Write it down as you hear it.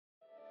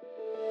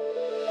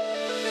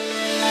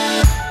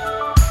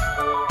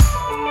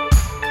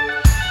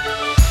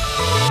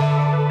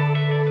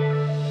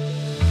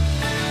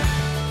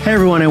Hey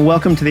everyone, and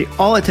welcome to the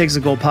All It Takes a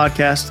Goal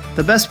podcast,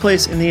 the best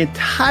place in the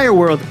entire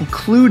world,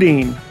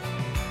 including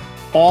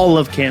all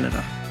of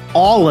Canada,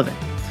 all of it,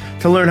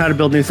 to learn how to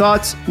build new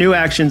thoughts, new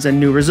actions, and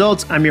new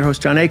results. I'm your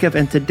host, Jon Acuff,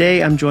 and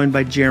today I'm joined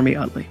by Jeremy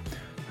Utley.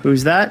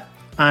 Who's that?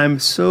 I'm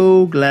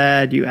so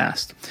glad you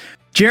asked.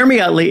 Jeremy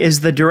Utley is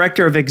the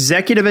Director of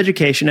Executive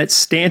Education at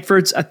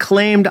Stanford's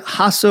acclaimed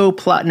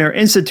Hasso-Plattner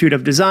Institute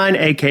of Design,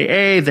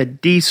 aka the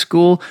D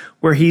School,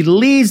 where he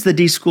leads the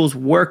D School's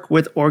work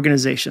with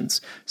organizations.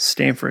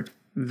 Stanford,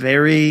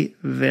 very,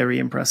 very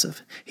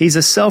impressive. He's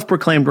a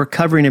self-proclaimed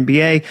recovering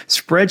MBA,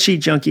 spreadsheet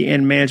junkie,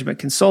 and management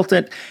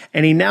consultant,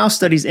 and he now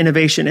studies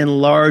innovation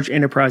in large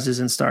enterprises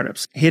and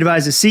startups. He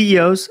advises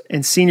CEOs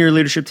and senior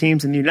leadership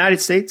teams in the United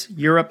States,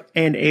 Europe,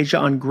 and Asia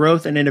on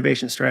growth and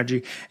innovation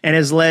strategy, and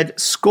has led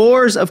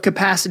scores of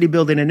capacity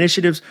building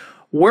initiatives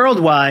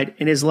worldwide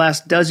in his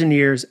last dozen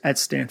years at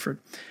Stanford.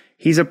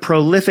 He's a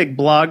prolific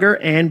blogger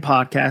and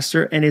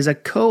podcaster and is a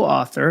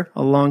co-author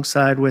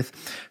alongside with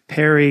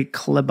Perry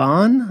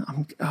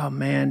Kleban.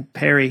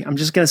 Perry. I'm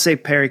just going to say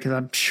Perry because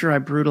I'm sure I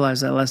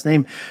brutalized that last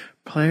name.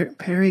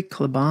 Perry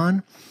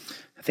Kleban.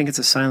 I think it's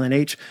a silent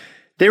H.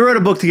 They wrote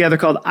a book together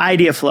called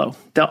Idea Flow,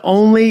 the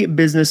only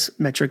business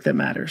metric that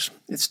matters.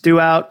 It's due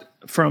out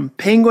from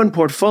Penguin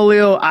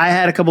Portfolio. I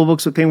had a couple of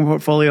books with Penguin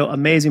Portfolio,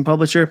 amazing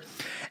publisher.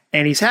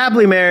 And he's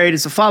happily married.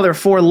 He's a father of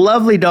 4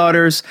 lovely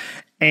daughters.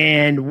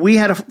 And we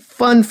had a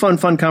fun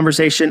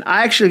conversation.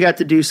 I actually got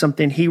to do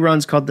something he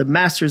runs called the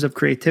Masters of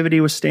Creativity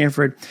with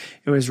Stanford.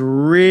 It was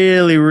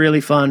really,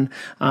 really fun.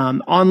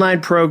 Online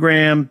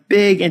program,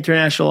 big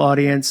international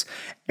audience.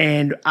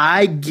 And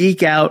I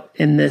geek out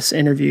in this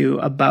interview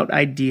about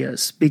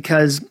ideas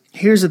because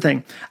here's the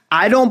thing.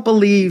 I don't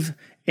believe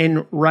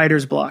in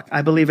writer's block.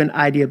 I believe in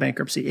idea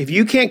bankruptcy. If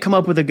you can't come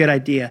up with a good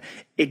idea,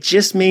 it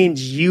just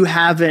means you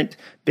haven't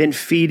been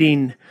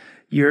feeding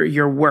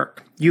your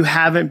work. You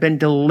haven't been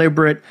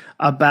deliberate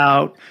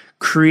about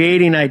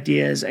creating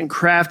ideas and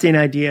crafting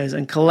ideas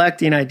and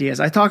collecting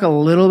ideas. I talk a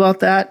little about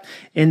that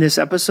in this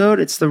episode.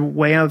 It's the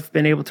way I've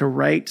been able to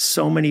write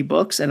so many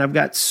books, and I've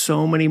got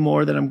so many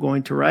more that I'm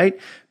going to write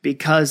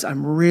because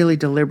I'm really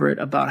deliberate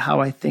about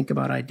how I think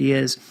about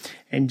ideas.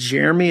 And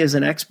Jeremy is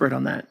an expert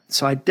on that.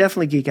 So I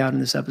definitely geek out in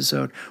this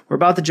episode. We're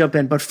about to jump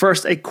in, but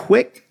first, a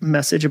quick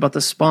message about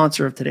the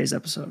sponsor of today's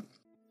episode.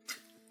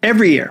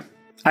 Every year,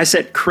 I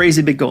set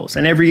crazy big goals,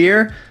 and every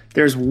year,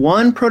 there's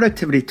one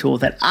productivity tool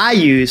that I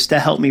use to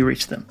help me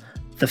reach them,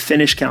 the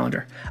Finish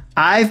Calendar.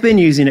 I've been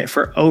using it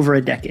for over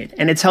a decade,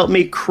 and it's helped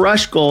me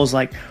crush goals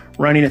like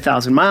running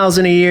 1,000 miles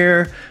in a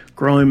year,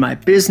 growing my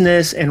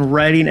business, and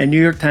writing a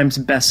New York Times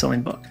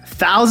bestselling book.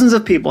 Thousands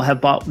of people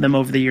have bought them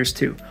over the years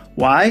too.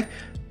 Why?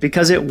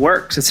 Because it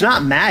works. It's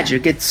not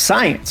magic, it's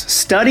science.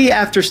 Study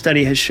after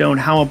study has shown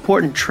how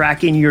important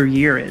tracking your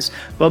year is.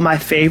 But my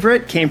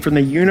favorite came from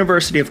the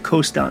University of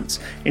Konstanz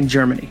in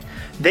Germany.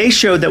 They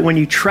showed that when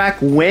you track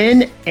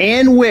when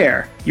and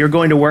where you're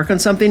going to work on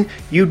something,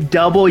 you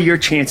double your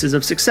chances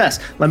of success.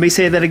 Let me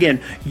say that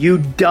again. You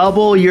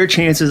double your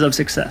chances of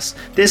success.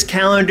 This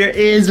calendar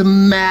is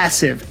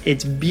massive.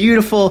 It's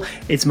beautiful,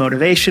 it's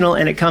motivational,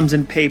 and it comes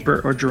in paper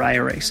or dry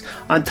erase.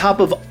 On top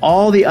of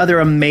all the other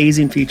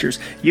amazing features,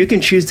 you can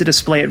choose to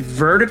display it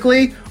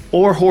vertically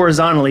or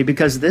horizontally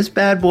because this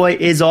bad boy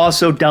is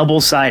also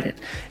double-sided.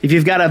 If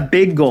you've got a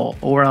big goal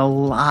or a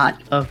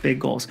lot of big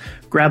goals,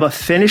 grab a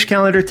Finish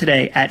Calendar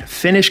today at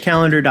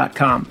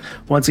finishcalendar.com.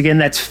 Once again,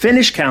 that's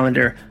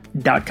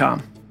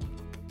finishcalendar.com.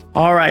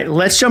 All right,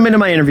 let's jump into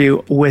my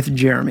interview with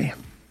Jeremy.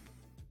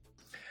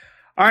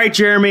 All right,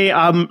 Jeremy,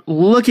 I'm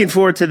looking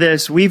forward to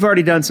this. We've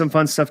already done some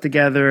fun stuff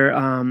together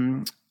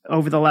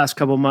over the last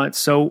couple of months.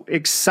 So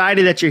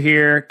excited that you're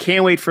here.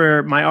 Can't wait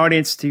for my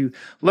audience to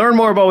learn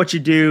more about what you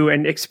do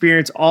and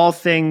experience all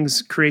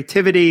things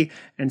creativity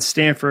and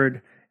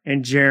Stanford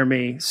and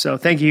Jeremy. So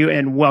thank you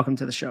and welcome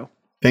to the show.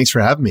 Thanks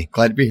for having me.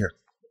 Glad to be here.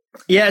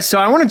 Yeah, so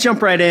I want to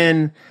jump right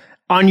in.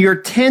 On your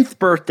 10th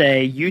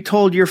birthday, you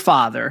told your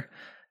father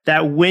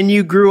that when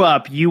you grew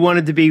up, you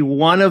wanted to be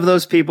one of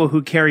those people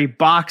who carry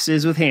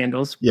boxes with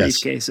handles,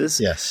 briefcases.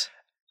 Yes.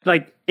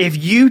 Like,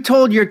 if you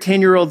told your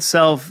 10-year-old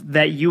self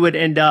that you would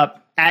end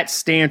up at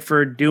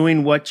Stanford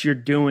doing what you're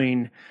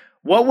doing,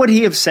 what would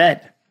he have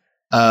said?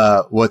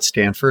 What's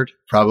Stanford?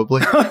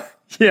 Probably.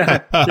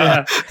 Yeah.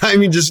 I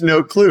mean, just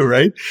no clue,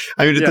 right?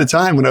 I mean, at the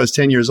time when I was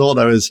 10 years old,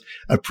 I was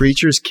a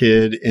preacher's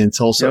kid in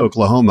Tulsa,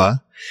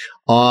 Oklahoma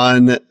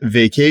on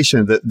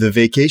vacation. The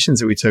vacations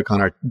that we took on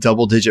our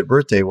double-digit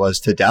birthday was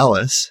to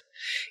Dallas.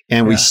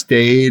 And we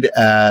stayed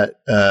at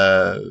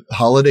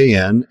Holiday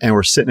Inn and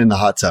we're sitting in the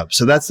hot tub.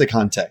 So that's the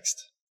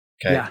context.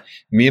 Okay. Yeah.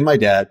 Me and my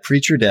dad,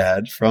 preacher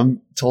dad from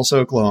Tulsa,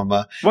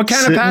 Oklahoma. What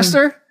kind of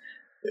pastor?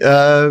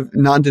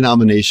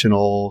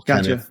 Non-denominational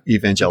kind of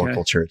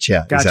evangelical church.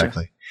 Yeah,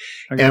 exactly.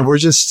 Okay. And we're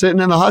just sitting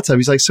in the hot tub.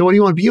 He's like, so what do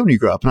you want to be when you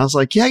grow up? And I was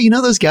like, yeah, you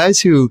know those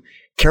guys who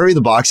carry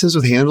the boxes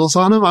with handles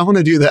on them? I want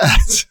to do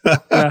that.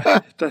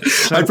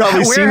 I've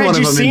probably seen one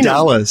of them in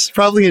Dallas.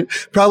 Probably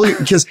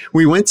because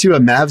we went to a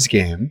Mavs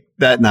game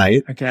that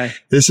night. Okay.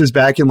 This is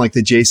back in like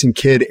the Jason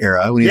Kidd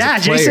era when he's a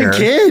Jason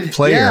Kidd.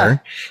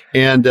 player.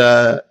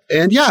 Yeah.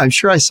 And yeah, I'm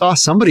sure I saw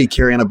somebody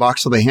carrying a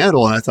box with a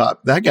handle and I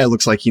thought that guy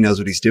looks like he knows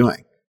what he's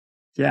doing.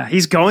 Yeah.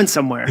 He's going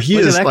somewhere. He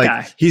Look is at that like,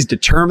 guy. He's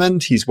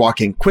determined. He's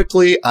walking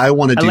quickly. I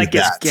want to do like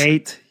that. His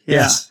gait. Yeah.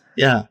 Yes.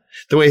 Yeah.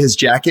 The way his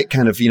jacket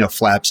kind of,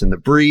 flaps in the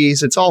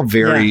breeze. It's all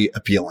very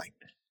appealing.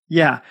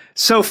 Yeah.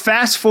 So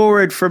fast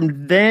forward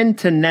from then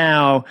to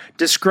now,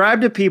 describe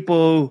to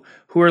people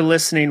who are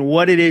listening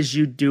what it is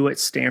you do at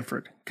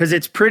Stanford. Because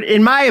it's pretty,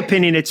 in my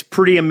opinion, it's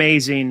pretty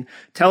amazing.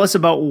 Tell us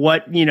about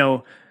what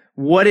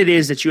it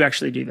is that you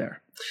actually do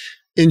there.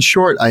 In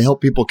short, I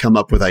help people come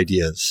up with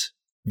ideas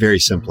very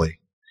simply.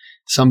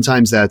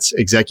 Sometimes that's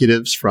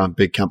executives from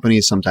big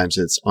companies. Sometimes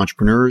it's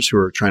entrepreneurs who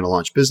are trying to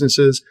launch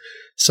businesses.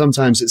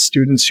 Sometimes it's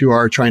students who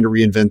are trying to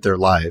reinvent their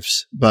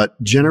lives.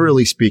 But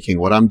generally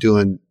speaking, what I'm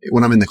doing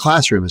when I'm in the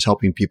classroom is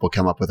helping people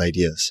come up with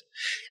ideas.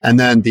 And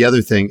then the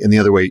other thing, and the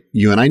other way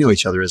you and I know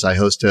each other, is I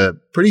host a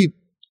pretty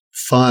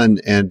fun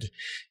and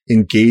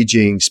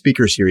engaging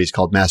speaker series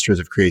called Masters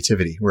of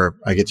Creativity, where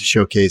I get to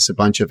showcase a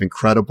bunch of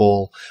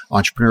incredible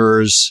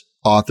entrepreneurs,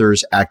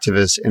 authors,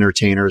 activists,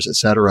 entertainers,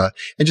 etc.,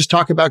 and just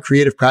talk about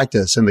creative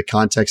practice in the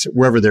context of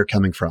wherever they're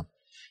coming from.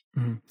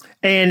 Mm-hmm.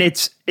 And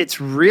it's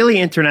really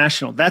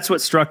international. That's what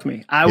struck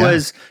me.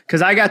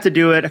 Because I got to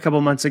do it a couple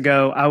months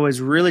ago. I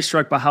was really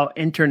struck by how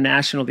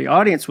international the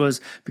audience was,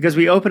 because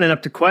we open it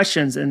up to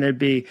questions and there'd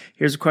be,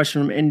 here's a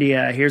question from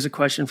India, here's a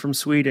question from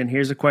Sweden,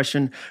 here's a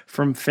question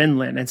from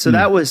Finland. And so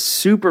that was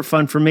super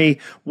fun for me.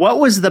 What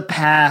was the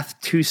path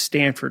to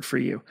Stanford for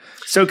you?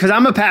 So, because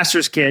I'm a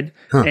pastor's kid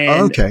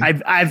and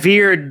I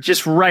veered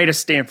just right at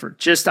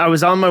Stanford. I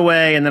was on my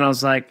way and then I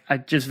was like, I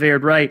just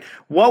veered right.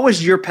 What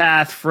was your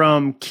path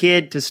from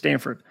kid to Stanford?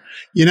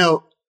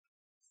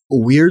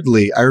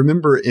 Weirdly, I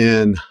remember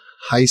in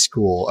high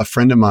school, a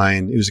friend of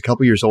mine who was a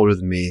couple years older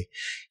than me,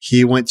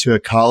 he went to a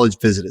college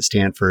visit at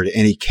Stanford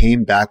and he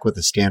came back with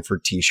a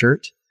Stanford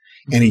t-shirt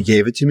and he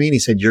gave it to me and he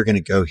said, "You're going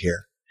to go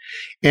here."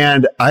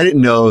 And I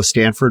didn't know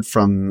Stanford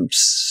from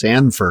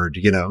Sanford,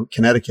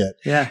 Connecticut.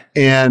 Yeah.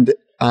 And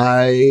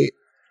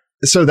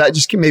so that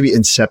just maybe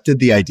incepted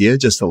the idea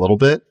just a little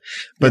bit.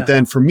 But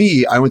then for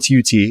me, I went to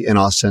UT in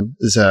Austin.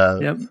 It's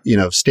a,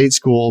 state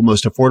school,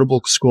 most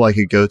affordable school I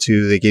could go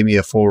to. They gave me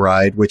a full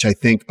ride, which I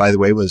think, by the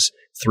way, was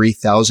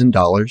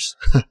 $3,000.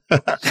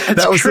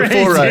 That was crazy.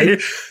 The full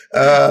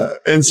ride.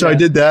 And so I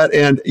did that.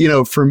 And,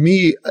 for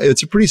me,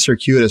 it's a pretty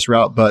circuitous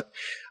route, but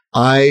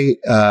I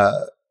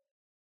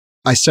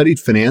studied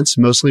finance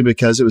mostly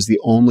because it was the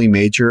only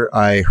major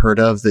I heard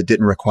of that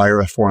didn't require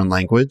a foreign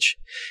language.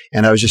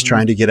 And I was just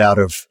trying to get out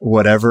of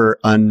whatever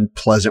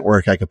unpleasant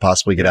work I could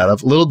possibly get out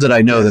of. Little did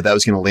I know that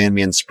was going to land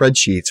me in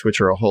spreadsheets, which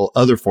are a whole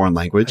other foreign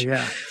language.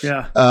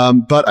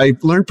 But I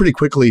learned pretty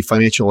quickly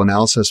financial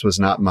analysis was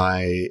not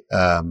my,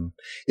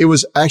 it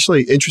was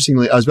actually,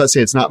 interestingly, I was about to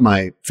say it's not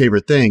my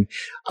favorite thing.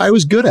 I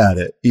was good at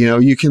it.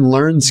 You can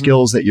learn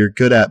skills that you're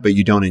good at, but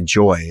you don't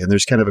enjoy. And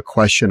there's kind of a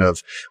question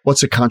of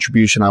what's a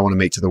contribution I want to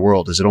make to the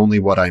world? Is it only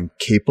what I'm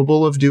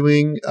capable of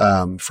doing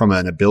from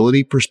an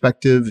ability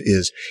perspective?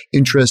 Is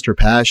interest or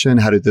passion?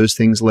 How did those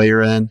things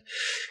layer in?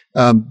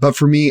 But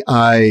for me,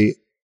 I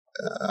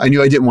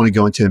knew I didn't want to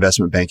go into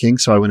investment banking.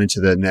 So I went into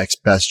the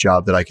next best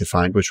job that I could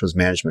find, which was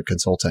management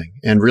consulting.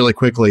 And really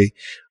quickly,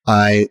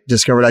 I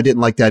discovered I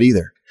didn't like that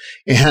either.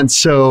 And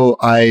so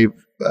I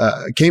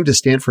came to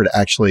Stanford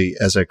actually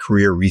as a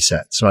career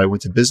reset. So I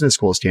went to business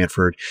school at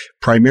Stanford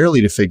primarily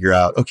to figure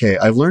out, okay,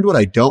 I've learned what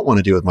I don't want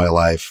to do with my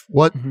life.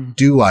 What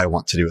do I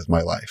want to do with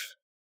my life?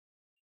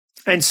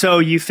 And so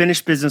you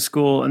finished business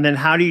school, and then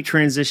how do you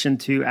transition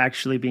to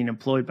actually being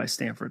employed by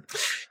Stanford?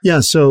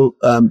 Yeah. So,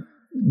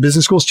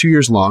 business school is 2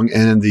 years long,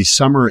 and in the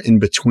summer in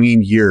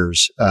between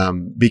years,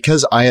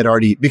 because I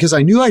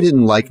knew I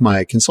didn't like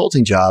my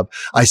consulting job,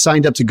 I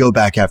signed up to go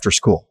back after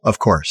school, of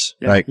course,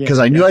 right? Because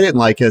I knew I didn't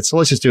like it. So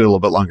let's just do it a little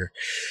bit longer.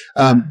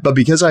 But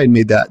because I had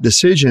made that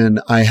decision,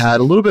 I had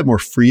a little bit more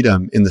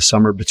freedom in the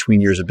summer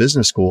between years of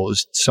business school. It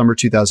was summer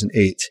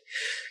 2008.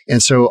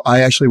 And so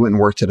I actually went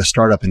and worked at a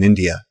startup in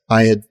India.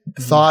 I had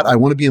thought I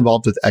want to be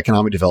involved with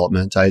economic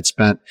development. I had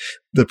spent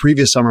the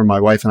previous summer, my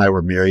wife and I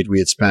were married. We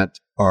had spent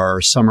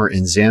our summer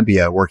in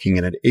Zambia working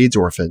in an AIDS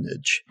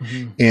orphanage.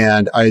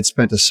 And I had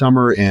spent a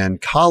summer in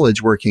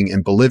college working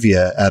in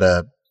Bolivia at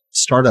a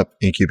startup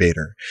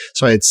incubator.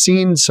 So I had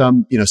seen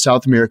some,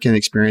 South American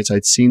experience.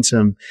 I'd seen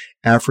some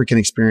African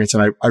experience.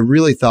 And I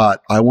really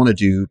thought I want to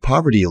do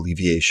poverty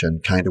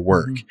alleviation kind of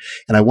work.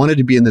 And I wanted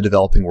to be in the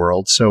developing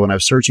world. So when I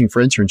was searching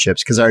for internships,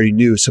 because I already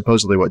knew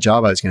supposedly what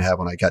job I was going to have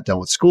when I got done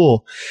with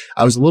school,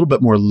 I was a little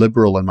bit more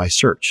liberal in my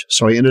search.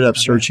 So I ended up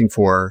searching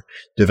for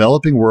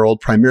developing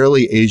world,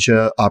 primarily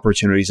Asia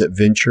opportunities at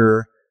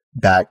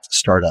venture-backed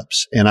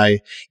startups. And I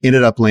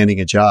ended up landing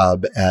a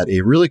job at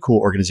a really cool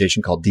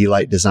organization called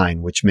D-Light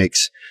Design, which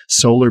makes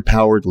solar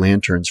powered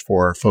lanterns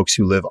for folks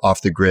who live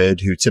off the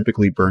grid, who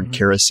typically burn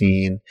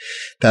kerosene.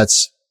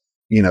 That's,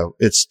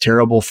 it's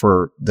terrible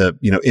for the,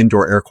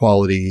 indoor air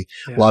quality.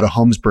 Yeah. A lot of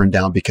homes burned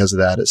down because of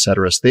that, et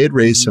cetera. So they had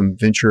raised some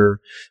venture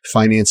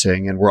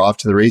financing and were off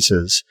to the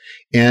races.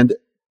 And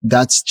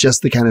that's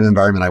just the kind of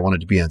environment I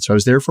wanted to be in. So I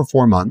was there for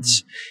 4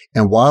 months.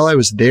 And while I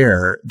was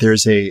there,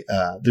 there's a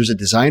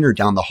designer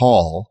down the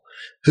hall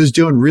who's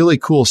doing really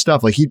cool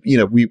stuff. Like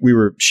we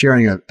were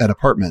sharing an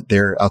apartment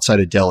there outside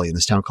of Delhi in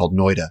this town called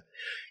Noida.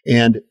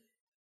 And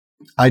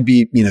I'd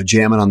be,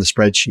 jamming on the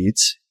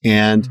spreadsheets,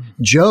 and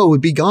Joe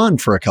would be gone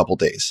for a couple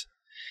days.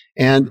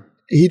 And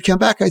he'd come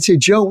back. I'd say,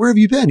 Joe, where have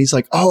you been? He's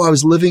like, oh, I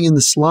was living in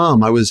the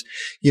slum. I was,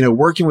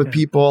 working with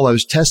people. I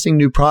was testing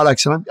new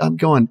products. And I'm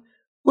going,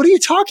 what are you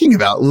talking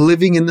about?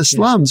 Living in the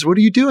slums? What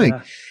are you doing?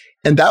 Yeah.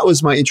 And that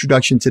was my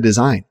introduction to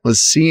design,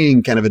 was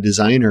seeing kind of a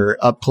designer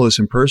up close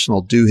and personal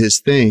do his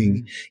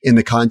thing in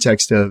the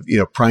context of,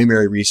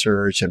 primary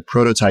research and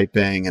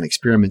prototyping and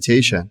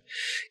experimentation.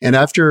 And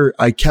after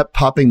I kept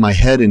popping my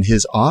head in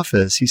his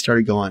office, he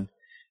started going,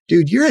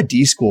 dude, you're a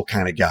D-School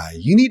kind of guy.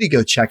 You need to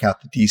go check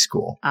out the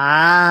D-School.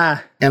 And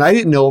I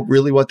didn't know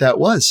really what that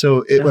was.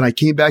 So when I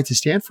came back to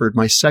Stanford,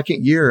 my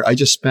second year, I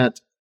just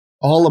spent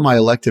all of my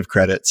elective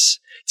credits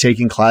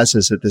taking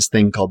classes at this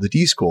thing called the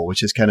D-School,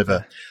 which is kind of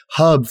a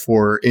hub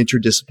for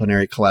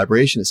interdisciplinary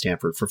collaboration at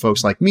Stanford for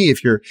folks like me.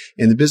 If you're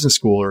in the business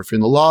school or if you're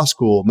in the law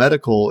school,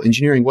 medical,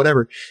 engineering,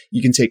 whatever,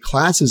 you can take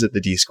classes at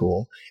the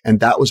D-School. And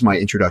that was my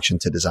introduction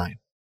to design.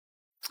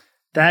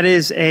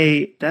 That's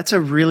a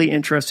really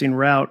interesting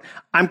route.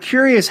 I'm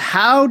curious,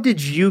 how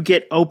did you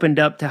get opened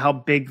up to how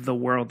big the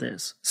world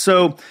is?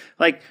 So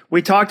like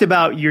we talked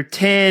about, you're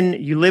 10,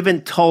 you live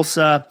in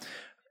Tulsa.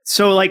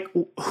 So like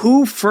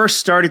who first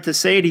started to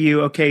say to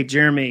you, okay,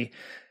 Jeremy,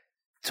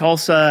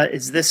 Tulsa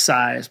is this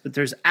size, but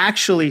there's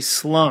actually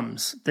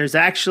slums. There's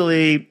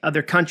actually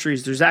other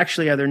countries. There's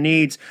actually other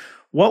needs.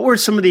 What were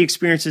some of the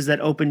experiences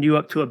that opened you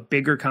up to a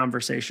bigger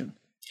conversation?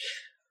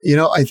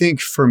 I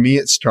think for me,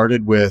 it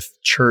started with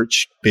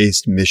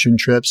church-based mission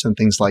trips and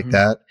things like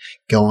that,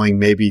 going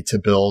maybe to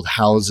build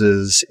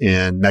houses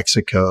in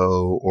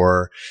Mexico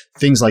or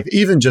things like,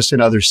 even just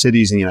in other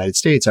cities in the United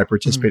States, I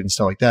participated in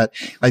stuff like that.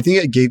 I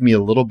think it gave me a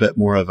little bit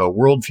more of a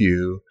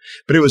worldview,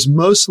 but it was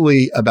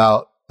mostly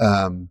about,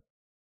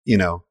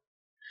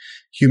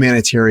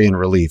 humanitarian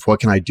relief. What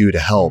can I do to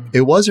help?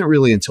 It wasn't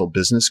really until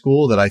business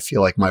school that I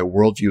feel like my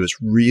worldview was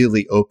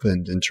really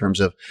opened in terms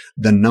of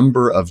the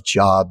number of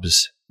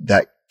jobs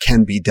that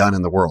can be done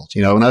in the world.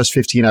 When I was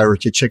 15, I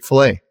worked at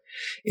Chick-fil-A.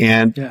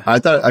 And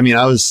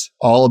I was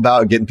all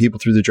about getting people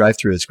through the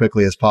drive-thru as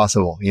quickly as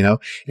possible,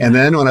 And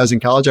then when I was in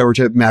college, I worked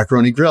at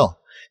Macaroni Grill.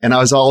 And I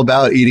was all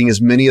about eating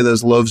as many of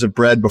those loaves of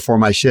bread before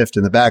my shift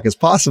in the back as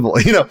possible,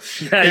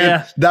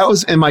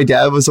 And my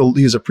dad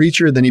he was a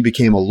preacher. Then he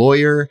became a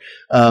lawyer.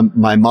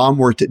 My mom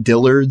worked at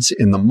Dillard's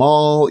in the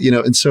mall,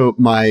 and so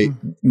my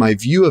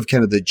view of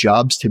kind of the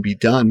jobs to be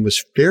done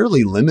was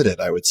fairly limited,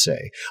 I would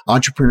say.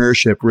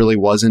 Entrepreneurship really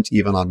wasn't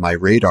even on my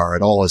radar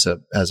at all as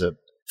a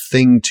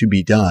thing to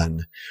be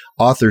done.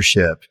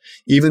 Authorship,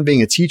 even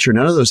being a teacher,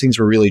 none of those things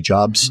were really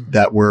jobs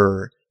that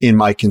were in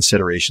my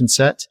consideration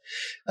set.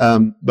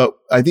 But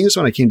I think it's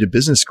when I came to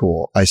business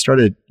school, I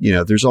started,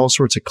 there's all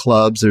sorts of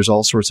clubs, there's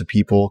all sorts of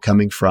people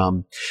coming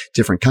from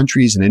different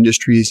countries and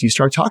industries. You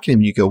start talking to them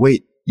and you go,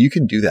 wait, you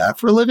can do that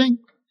for a living?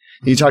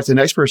 And you talk to the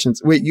next person,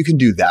 wait, you can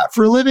do that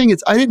for a living?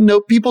 I didn't know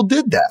people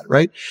did that,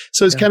 right?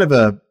 So it's kind of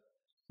a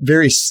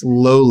very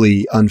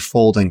slowly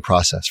unfolding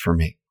process for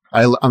me.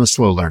 I'm a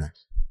slow learner.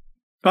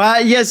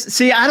 Yes.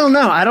 See, I don't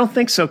know. I don't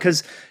think so.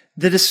 Because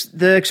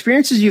the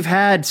experiences you've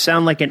had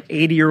sound like an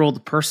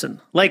 80-year-old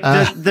person. Like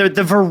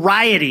the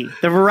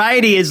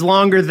variety is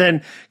longer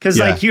than, because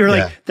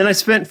then I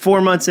spent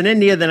 4 months in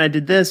India, then I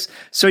did this.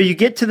 So you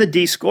get to the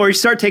D-School, or you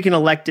start taking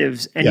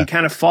electives and you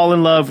kind of fall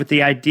in love with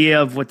the idea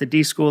of what the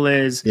D-School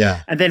is.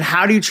 Yeah. And then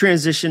how do you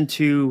transition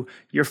to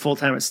your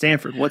full-time at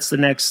Stanford? What's the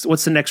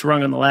next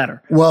rung on the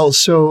ladder? Well,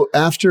 so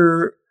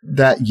after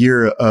that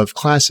year of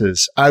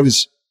classes, I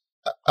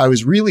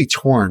was really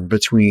torn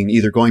between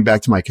either going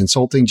back to my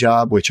consulting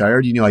job, which I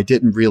already knew I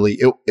didn't really,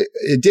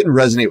 it didn't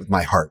resonate with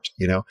my heart,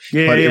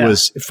 it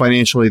was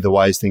financially the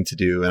wise thing to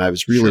do. And I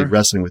was really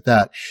wrestling with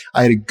that.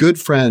 I had a good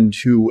friend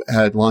who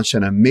had launched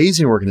an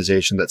amazing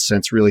organization that's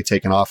since really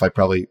taken off. I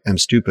probably am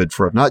stupid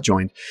for have not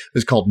joined. It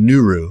was called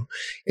Nuru,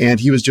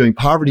 and he was doing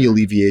poverty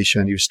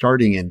alleviation. He was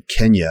starting in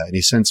Kenya, and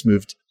he since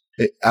moved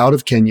out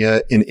of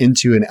Kenya and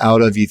into and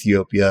out of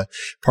Ethiopia.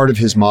 Part of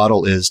his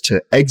model is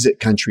to exit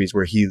countries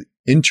where he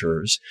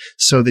enters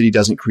so that he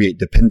doesn't create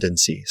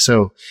dependency.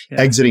 So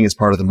exiting is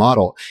part of the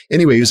model.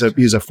 Anyway, he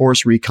was a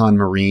force recon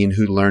Marine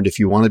who learned if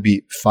you want to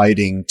be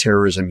fighting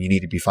terrorism, you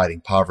need to be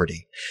fighting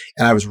poverty.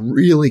 And I was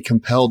really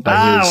compelled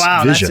by his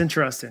vision. That's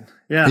interesting.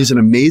 Yeah. He's an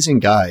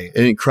amazing guy,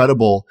 an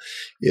incredible,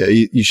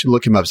 you should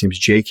look him up. His name is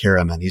Jake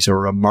Harriman. He's a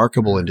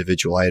remarkable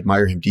individual. I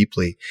admire him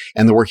deeply.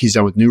 And the work he's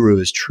done with Nuru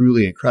is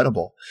truly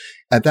incredible.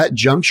 At that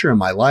juncture in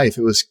my life,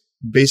 it was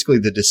basically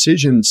the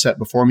decision set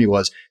before me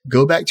was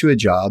go back to a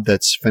job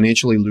that's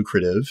financially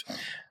lucrative,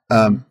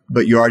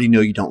 but you already know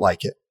you don't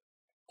like it.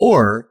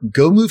 Or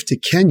go move to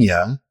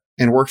Kenya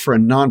and work for a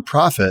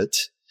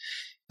nonprofit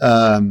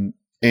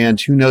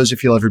and who knows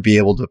if you'll ever be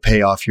able to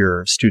pay off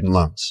your student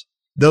loans.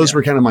 Those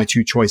were kind of my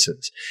two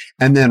choices.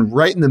 And then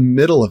right in the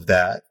middle of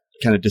that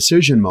kind of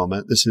decision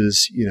moment, this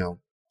is,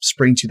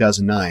 spring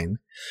 2009,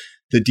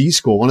 the D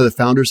School, one of the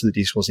founders of the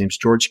D School, his name's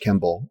George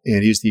Kemble,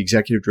 and he was the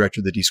executive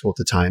director of the D School at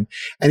the time.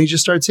 And he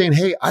just started saying,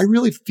 hey, I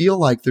really feel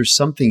like there's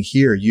something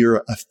here.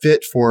 You're a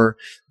fit for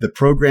the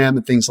program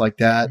and things like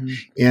that. Mm-hmm.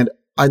 And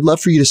I'd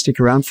love for you to stick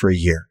around for a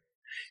year.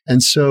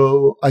 And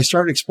so I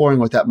started exploring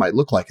what that might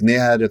look like. And they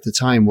had at the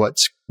time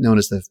what's known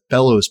as the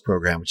Fellows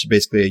Program, which is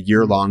basically a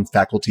year-long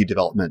faculty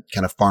development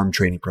kind of farm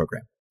training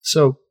program.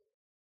 So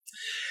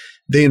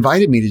they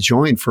invited me to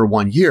join for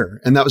 1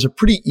 year. And that was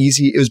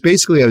it was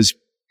basically,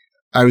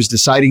 I was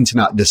deciding to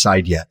not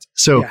decide yet.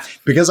 So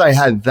because I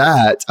had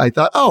that, I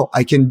thought,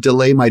 I can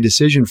delay my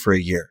decision for a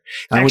year.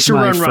 And I went to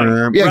my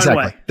firm. Yeah,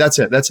 exactly. Away. That's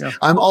it.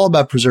 I'm all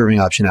about preserving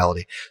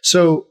optionality.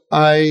 So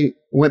I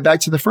went back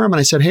to the firm and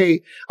I said,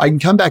 hey, I can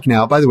come back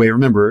now. By the way,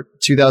 remember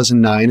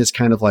 2009 is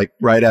kind of like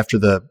right after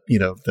the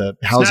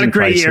housing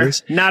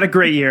crisis. Not a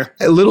great year.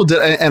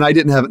 And I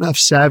didn't have enough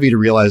savvy to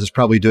realize I was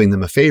probably doing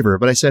them a favor,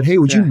 but I said, hey,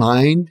 would you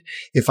mind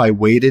if I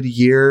waited a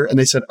year? And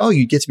they said, oh,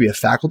 you get to be a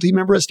faculty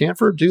member at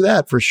Stanford? Do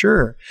that for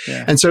sure.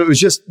 Yeah. And so it was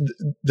just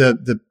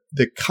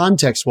the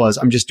context was,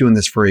 I'm just doing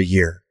this for a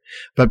year,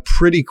 but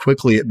pretty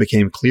quickly it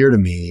became clear to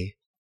me,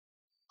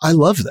 I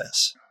love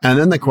this. And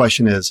then the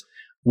question is,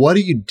 what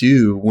do you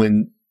do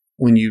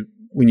when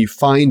you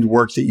find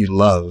work that you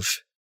love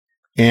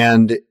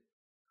and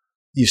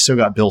you still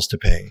got bills to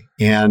pay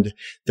and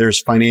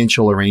there's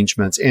financial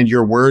arrangements and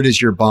your word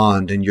is your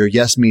bond and your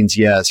yes means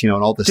yes, and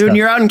all this stuff. Dude,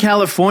 you're out in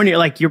California,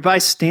 like you're by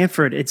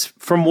Stanford. It's,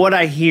 from what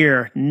I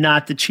hear,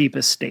 not the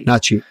cheapest state.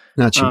 Not cheap.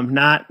 Not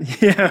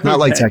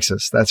like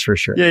Texas. That's for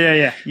sure.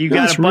 Yeah. You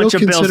got a bunch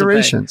of bills to pay.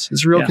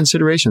 It's real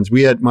considerations.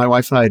 My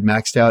wife and I had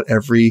maxed out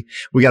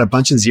we got a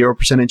bunch of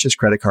 0% interest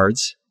credit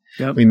cards.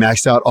 Yep. We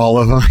maxed out all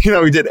of them.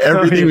 We did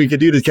everything we could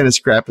do to kind of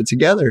scrap it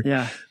together.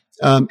 Yeah.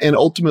 And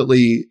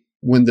ultimately,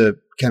 when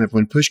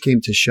push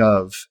came to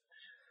shove,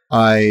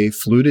 I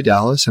flew to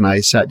Dallas and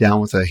I sat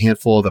down with a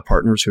handful of the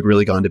partners who had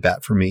really gone to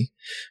bat for me,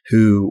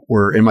 who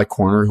were in my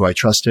corner, who I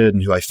trusted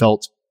and who I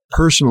felt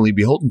personally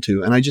beholden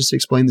to. And I just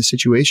explained the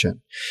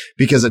situation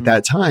because at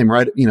that time,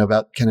 right,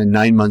 about kind of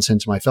 9 months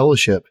into my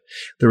fellowship,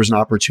 there was an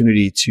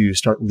opportunity to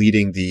start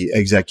leading the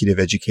executive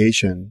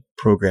education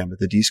program at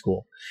the D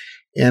School.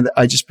 And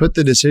I just put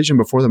the decision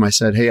before them. I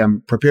said, hey,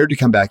 I'm prepared to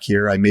come back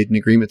here. I made an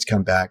agreement to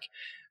come back.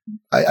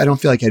 I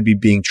don't feel like I'd be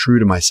being true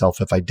to myself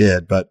if I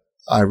did, but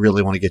I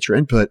really want to get your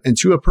input. And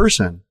to a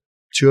person,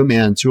 to a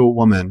man, to a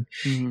woman,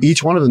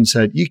 each one of them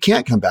said, you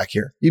can't come back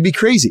here. You'd be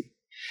crazy.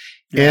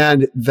 Yeah.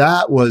 And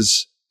that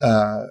was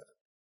a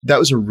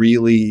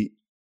really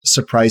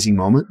surprising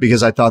moment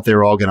because I thought they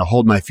were all going to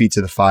hold my feet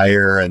to the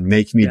fire and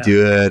make me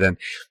do it. And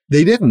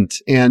they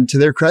didn't. And to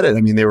their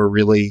credit,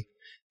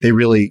 they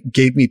really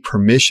gave me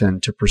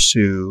permission to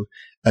pursue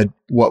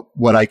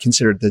what I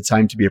considered at the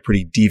time to be a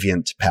pretty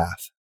deviant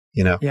path,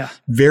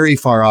 very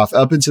far off.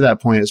 Up until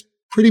that point, it was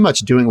pretty much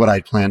doing what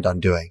I'd planned on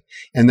doing.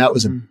 And that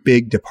was a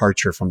big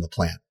departure from the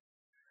plan.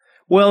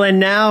 Well, and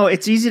now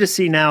it's easy to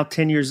see now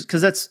 10 years,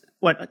 because that's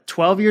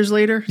 12 years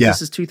later? Yeah.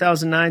 This is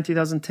 2009,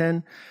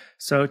 2010.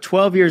 So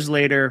 12 years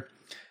later,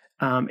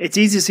 it's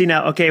easy to see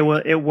now, okay,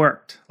 well, it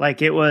worked.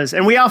 Like it was,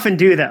 and we often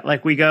do that.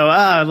 Like we go,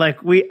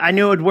 I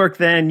knew it would work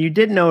then. You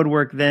didn't know it would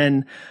work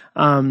then.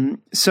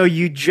 So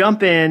you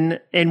jump in,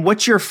 and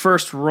what's your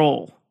first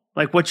role?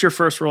 Like, what's your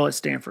first role at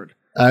Stanford?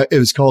 It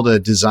was called a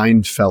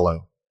design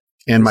fellow.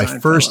 And my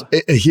first,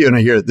 and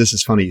I hear, this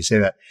is funny you say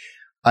that.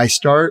 I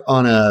start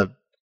on a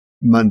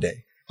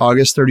Monday,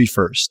 August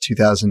 31st,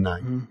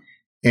 2009. Mm-hmm.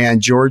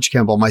 And George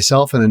Kemble,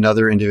 myself and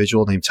another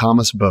individual named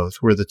Thomas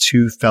Both were the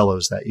two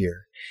fellows that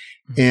year.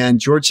 And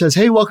George says,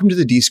 hey, welcome to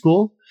the D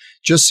School.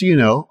 Just so you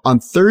know, on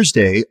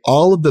Thursday,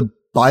 all of the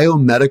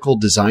biomedical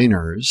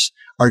designers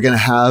are going to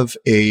have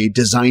a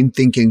design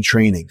thinking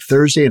training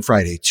Thursday and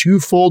Friday, 2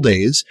 full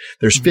days.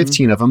 There's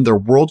 15 of them. They're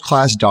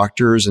world-class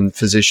doctors and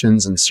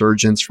physicians and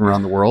surgeons from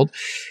around the world.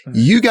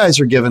 You guys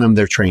are giving them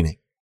their training.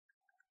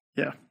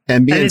 Yeah.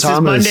 And me and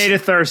Thomas. Monday to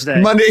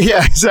Thursday. Monday.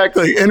 Yeah,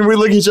 exactly. And we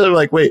look at each other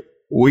like, wait,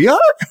 we are?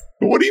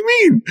 What do you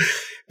mean?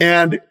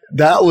 And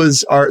that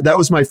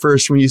was my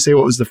first, when you say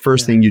what was the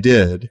first thing you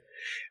did,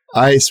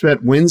 I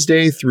spent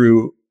Monday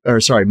through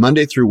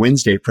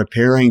Wednesday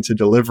preparing to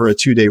deliver a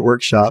 2-day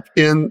workshop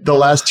in the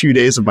last 2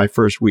 days of my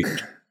first week.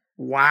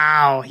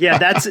 Wow. Yeah,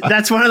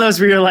 that's one of those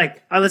where you're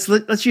like,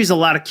 let's use a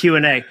lot of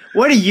Q&A.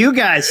 What do you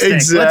guys think?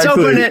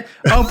 Exactly. Let's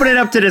open it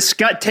up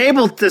to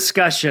table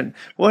discussion.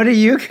 What do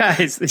you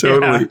guys think?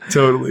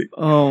 Totally.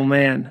 Oh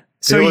man.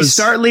 So you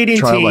start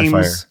leading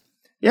teams.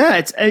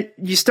 Yeah,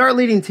 you start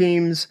leading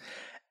teams.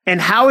 And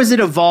how has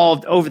it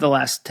evolved over the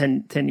last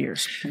 10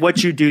 years?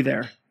 What you do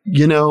there?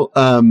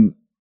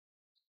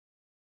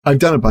 I've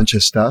done a bunch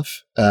of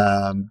stuff.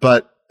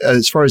 But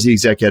as far as the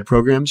exec ed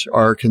programs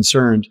are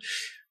concerned,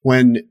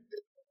 when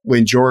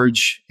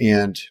George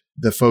and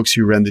the folks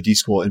who ran the D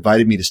School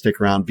invited me to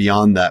stick around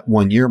beyond that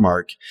 1 year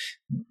mark.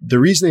 The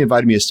reason they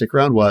invited me to stick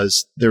around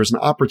was there was an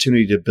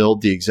opportunity to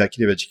build the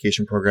executive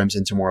education programs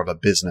into more of a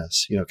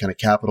business, kind of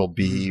capital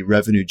B,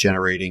 revenue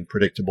generating,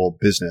 predictable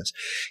business.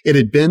 It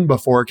had been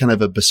before kind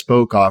of a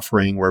bespoke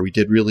offering where we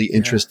did really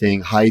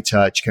interesting, high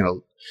touch, kind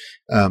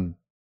of,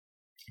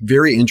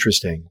 very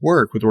interesting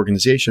work with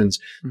organizations,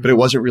 but it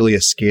wasn't really a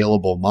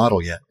scalable model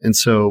yet. And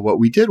so what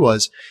we did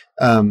was,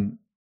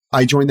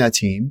 I joined that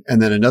team,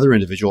 and then another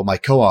individual, my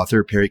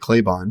co-author, Perry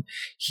Claiborne,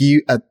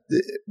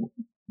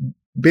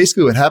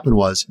 basically what happened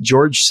was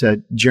George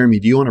said, Jeremy,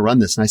 do you want to run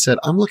this? And I said,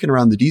 I'm looking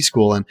around the D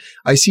School and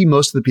I see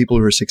most of the people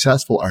who are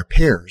successful are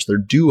pairs. They're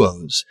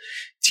duos,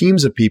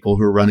 teams of people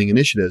who are running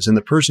initiatives. And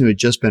the person who had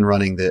just been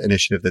running the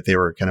initiative that they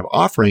were kind of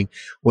offering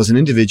was an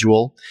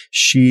individual.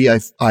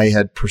 I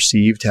had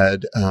perceived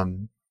had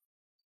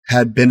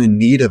been in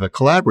need of a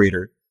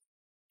collaborator.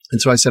 And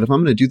so I said, if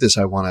I'm going to do this,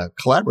 I want a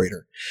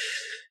collaborator.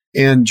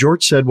 And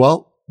George said,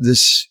 well,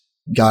 this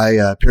guy,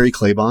 Perry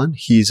Claiborne,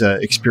 he's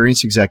an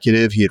experienced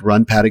executive. He had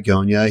run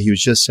Patagonia. He was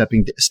just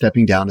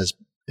stepping down as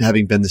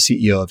having been the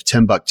CEO of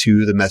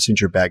Timbuk2, the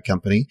messenger bag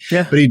company.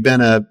 Yeah. But he'd been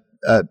a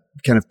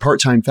kind of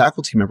part-time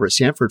faculty member at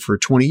Stanford for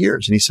 20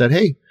 years. And he said,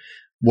 hey,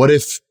 what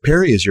if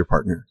Perry is your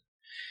partner?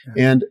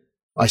 Yeah. And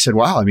I said,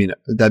 wow, I mean,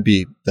 that'd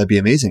be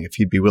amazing if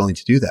he'd be willing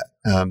to do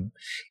that.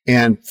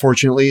 And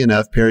fortunately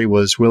enough, Perry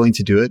was willing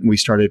to do it. And we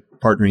started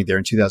partnering there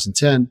in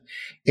 2010.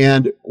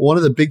 And one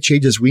of the big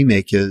changes we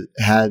make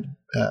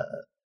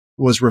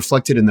was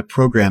reflected in the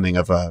programming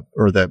of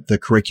the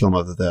curriculum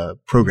of the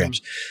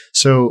programs.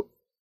 So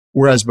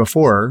whereas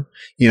before,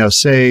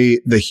 say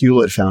the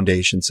Hewlett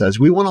Foundation says,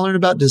 we want to learn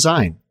about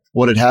design.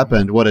 What had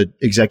happened, what an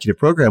executive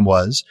program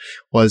was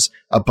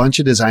a bunch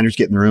of designers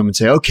get in the room and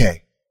say,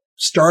 okay,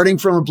 starting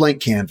from a blank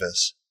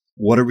canvas,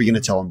 what are we going to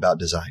tell them about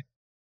design?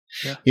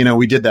 Yeah.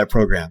 We did that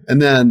program.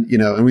 And then,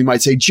 and we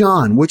might say,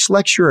 John, which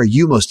lecture are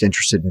you most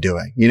interested in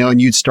doing?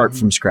 And you'd start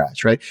from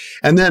scratch, right?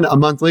 And then a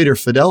month later,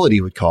 Fidelity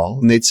would call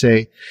and they'd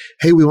say,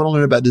 hey, we want to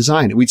learn about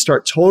design. And we'd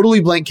start totally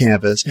blank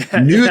canvas,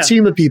 new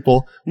team of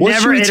people. What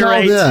should we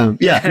tell them?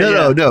 Yeah,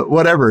 no,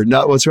 whatever,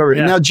 not whatsoever.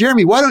 Yeah. Now,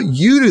 Jeremy, why don't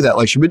you do that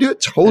lecture, but do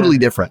it totally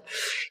different?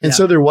 And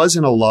so there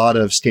wasn't a lot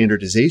of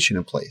standardization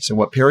in place. And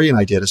what Perry and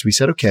I did is we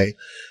said, okay,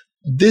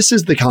 this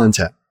is the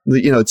content.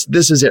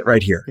 This is it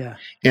right here. Yeah.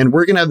 And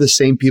we're going to have the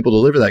same people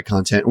deliver that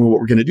content. And what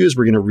we're going to do is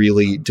we're going to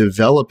really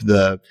develop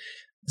the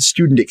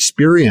student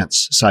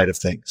experience side of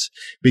things,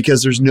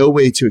 because there's no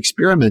way to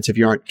experiment if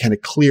you aren't kind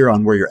of clear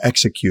on where you're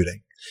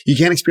executing. You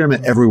can't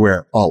experiment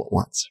everywhere all at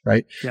once,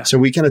 right? Yeah. So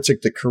we kind of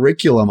took the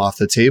curriculum off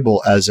the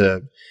table as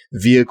a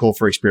vehicle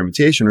for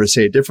experimentation, or to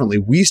say it differently,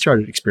 we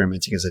started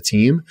experimenting as a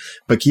team,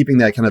 but keeping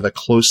that kind of a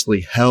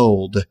closely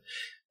held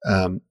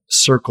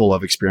circle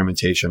of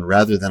experimentation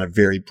rather than a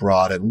very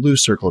broad and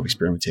loose circle of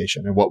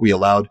experimentation. And what we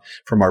allowed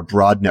from our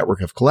broad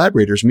network of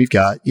collaborators, and we've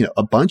got,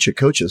 a bunch of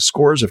coaches,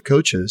 scores of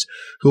coaches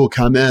who will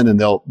come in and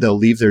they'll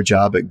leave their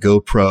job at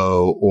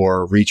GoPro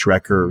or Reach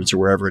Records or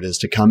wherever it is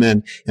to come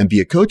in and be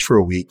a coach for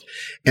a week.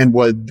 And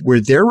where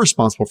they're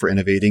responsible for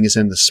innovating is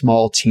in the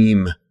small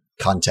team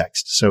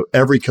context. So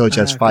every coach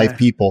has 5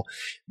 people.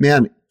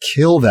 Man,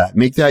 kill that.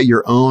 Make that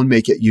your own.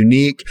 Make it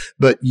unique.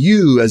 But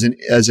you, as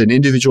an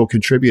individual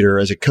contributor,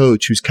 as a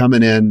coach who's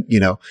coming in,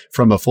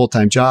 from a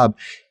full-time job,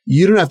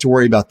 you don't have to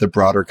worry about the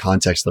broader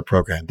context of the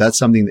program. That's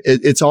something.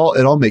 It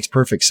all makes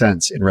perfect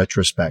sense in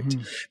retrospect.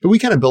 But we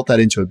kind of built that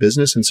into a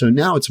business, and so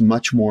now it's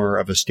much more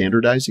of a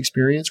standardized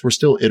experience. We're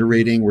still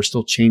iterating. We're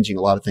still changing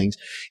a lot of things.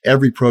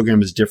 Every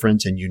program is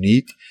different and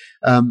unique.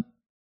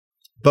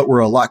 But we're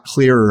a lot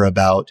clearer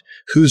about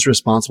who's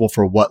responsible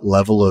for what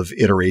level of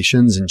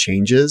iterations and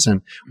changes,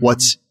 and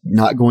what's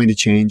not going to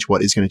change,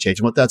 what is going to change.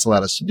 And what that's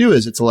allowed us to do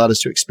is it's allowed us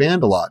to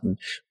expand a lot and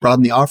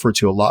broaden the offer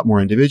to a lot more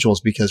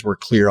individuals because we're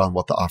clear on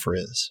what the offer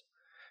is.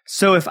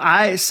 So if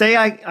I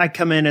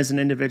come in as an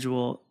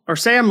individual, or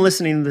say I'm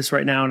listening to this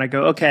right now and I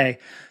go, okay,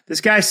 this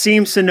guy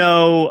seems to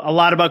know a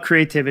lot about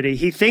creativity.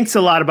 He thinks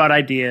a lot about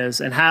ideas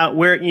and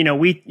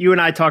you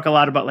and I talk a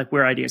lot about like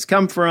where ideas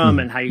come from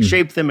and how you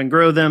shape them and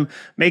grow them,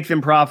 make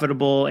them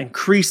profitable,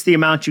 increase the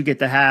amount you get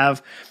to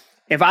have.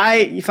 If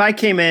I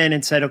came in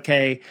and said,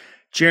 okay,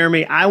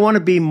 Jeremy, I want to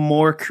be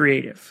more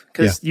creative,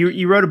 because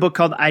you wrote a book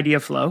called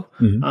Idea Flow.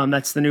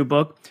 That's the new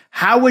book.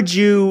 How would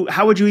you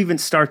even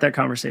start that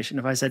conversation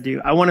if I said to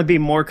you, I want to be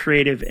more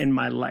creative in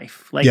my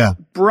life? Like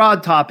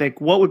broad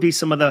topic, what would be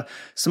some of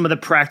the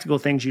practical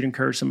things you'd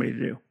encourage somebody to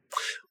do?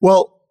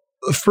 Well,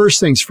 first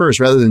things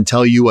first, rather than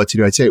tell you what to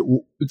do, I'd say,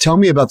 tell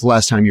me about the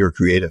last time you were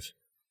creative.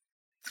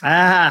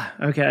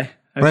 Okay.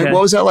 Right?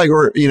 What was that like?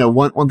 Or,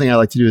 one thing I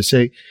like to do is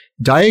say,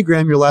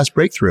 diagram your last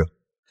breakthrough.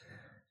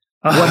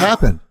 What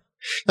happened?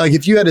 Like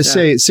if you had to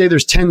say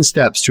there's 10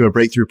 steps to a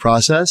breakthrough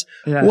process,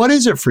 what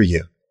is it for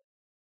you?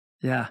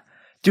 Yeah.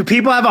 Do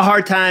people have a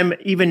hard time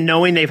even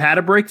knowing they've had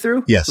a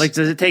breakthrough? Yes. Like,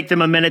 does it take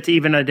them a minute to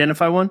even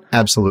identify one?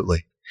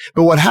 Absolutely.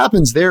 But what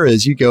happens there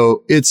is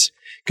it's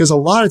because a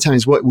lot of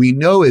times what we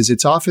know is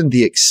it's often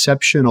the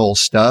exceptional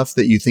stuff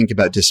that you think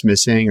about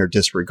dismissing or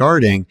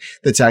disregarding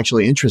that's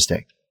actually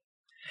interesting.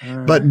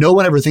 But no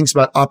one ever thinks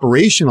about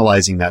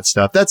operationalizing that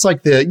stuff. That's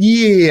like I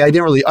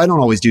don't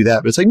always do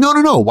that, but it's like,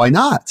 no, why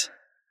not?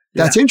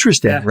 That's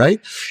interesting,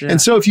 right? Yeah.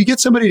 And so if you get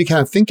somebody to kind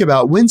of think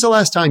about when's the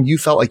last time you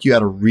felt like you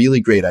had a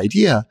really great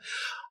idea,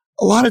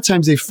 a lot of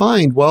times they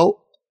find, well,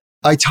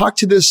 I talked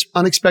to this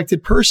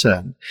unexpected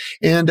person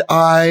and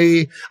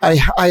I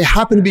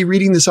happen to be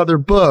reading this other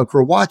book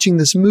or watching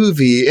this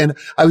movie and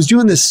I was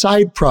doing this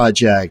side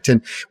project.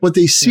 And what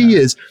they see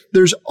is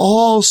there's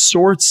all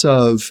sorts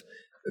of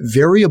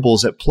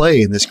variables at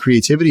play in this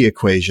creativity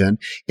equation.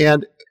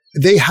 And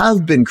they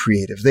have been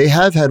creative. They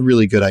have had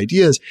really good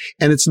ideas,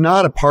 and it's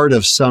not a part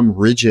of some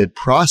rigid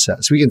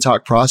process. We can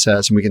talk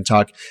process and we can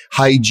talk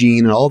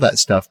hygiene and all that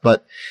stuff.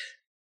 But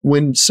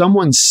when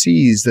someone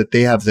sees that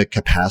they have the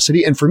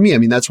capacity, and for me, I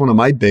mean, that's one of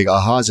my big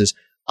ahas is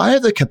I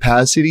have the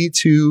capacity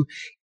to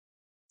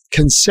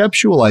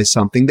conceptualize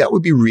something that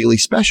would be really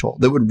special,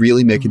 that would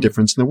really make a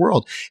difference in the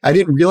world. I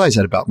didn't realize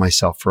that about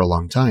myself for a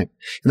long time.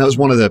 And that was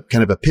one of the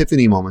kind of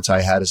epiphany moments I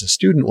had as a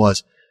student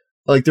was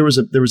like, there was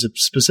a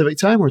specific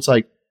time where it's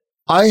like,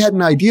 I had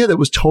an idea that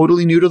was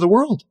totally new to the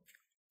world.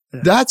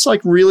 Yeah. That's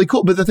like really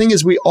cool. But the thing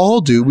is, we all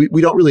do.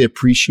 We don't really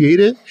appreciate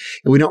it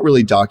and we don't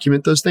really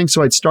document those things.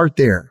 So I'd start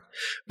there.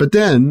 But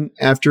then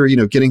after,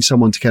 getting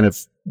someone to kind of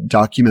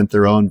document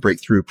their own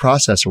breakthrough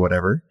process or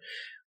whatever,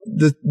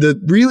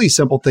 the really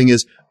simple thing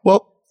is,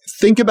 well,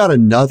 think about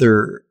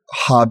another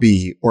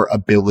hobby or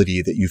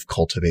ability that you've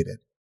cultivated.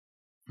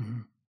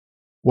 Mm-hmm.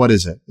 What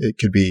is it? It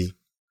could be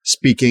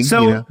speaking,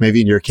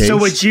 maybe in your case.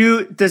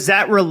 So does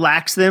that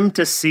relax them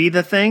to see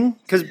the thing?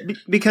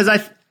 Because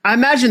I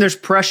imagine there's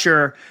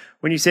pressure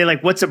when you say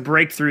like, what's a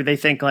breakthrough? They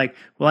think like,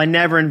 well, I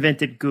never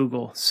invented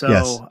Google,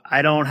 so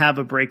I don't have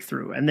a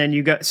breakthrough. And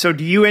then so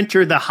do you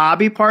enter the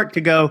hobby part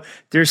to go,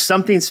 there's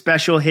something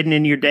special hidden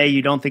in your day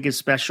you don't think is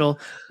special.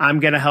 I'm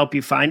going to help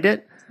you find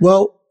it.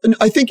 Well,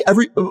 I think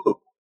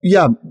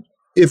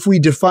if we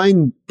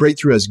define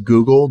breakthrough as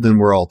Google, then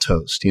we're all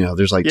toast.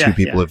 There's like two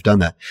people who've done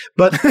that.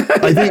 But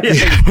I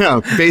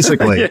think,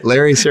 basically,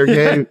 Larry,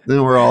 Sergey,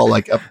 then we're all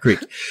like up the creek.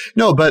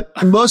 No, but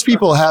most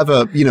people have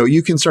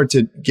you can start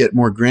to get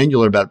more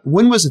granular about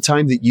when was the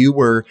time that you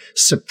were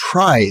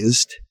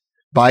surprised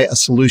by a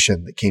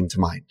solution that came to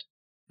mind,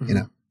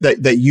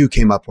 that you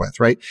came up with,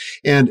 right?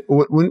 And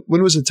when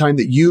was the time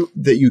that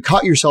you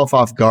caught yourself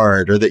off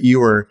guard or that you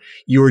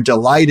were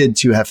delighted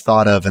to have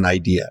thought of an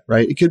idea,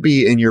 right? It could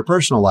be in your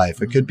personal life.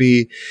 It could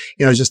be,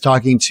 I was just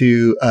talking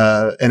to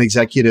an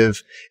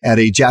executive at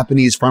a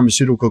Japanese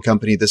pharmaceutical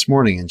company this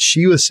morning, and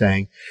she was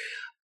saying,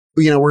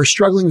 we're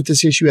struggling with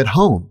this issue at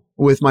home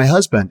with my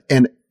husband.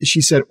 And she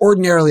said,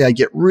 ordinarily I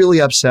get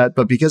really upset,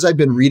 but because I've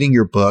been reading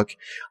your book,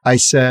 I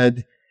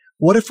said,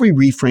 what if we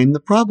reframe the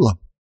problem?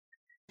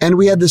 And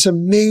we had this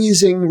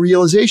amazing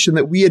realization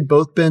that we had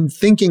both been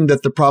thinking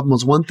that the problem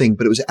was one thing,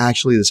 but it was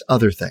actually this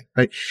other thing,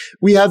 right?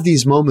 We have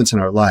these moments in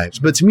our lives.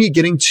 But to me,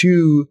 getting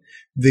to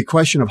the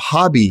question of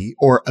hobby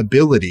or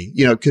ability,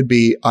 it could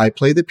be I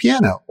play the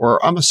piano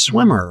or I'm a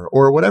swimmer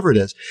or whatever it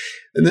is.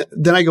 And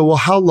then I go, well,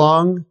 how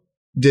long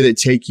did it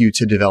take you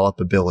to develop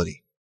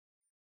ability?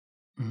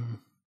 Mm-hmm.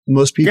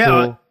 Most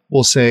people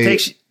will say, it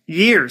takes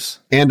years.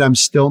 And I'm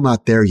still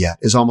not there yet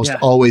is almost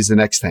always the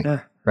next thing.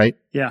 Yeah. Right?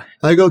 Yeah.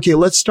 And I go, okay,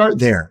 let's start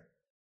there.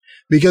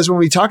 Because when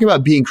we talk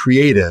about being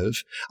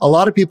creative, a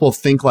lot of people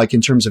think like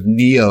in terms of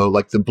Neo,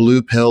 like the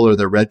blue pill or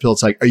the red pill.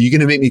 It's like, are you going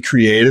to make me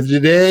creative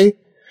today?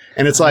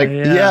 And it's like,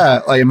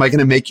 like, am I going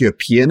to make you a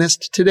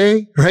pianist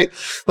today? Right?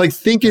 Like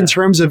think in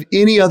terms of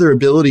any other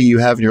ability you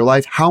have in your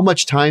life, how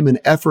much time and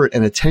effort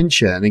and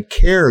attention and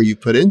care you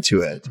put into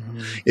it. Mm-hmm.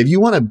 If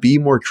you want to be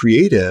more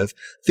creative,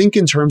 think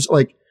in terms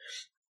like,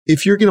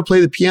 if you're going to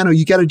play the piano,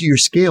 you got to do your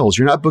scales.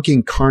 You're not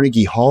booking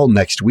Carnegie Hall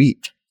next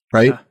week,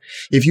 right? Yeah.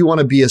 If you want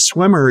to be a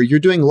swimmer,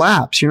 you're doing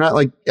laps. You're not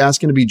like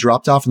asking to be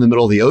dropped off in the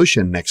middle of the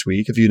ocean next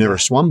week if you've never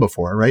swum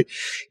before, right?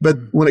 But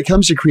when it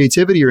comes to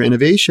creativity or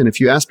innovation, if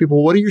you ask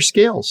people, what are your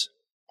scales?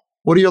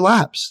 What are your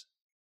laps?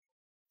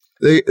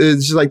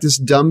 It's just like this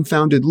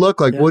dumbfounded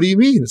look, like, what do you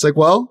mean? It's like,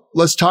 well,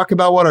 let's talk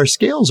about what our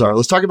scales are.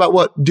 Let's talk about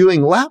what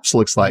doing laps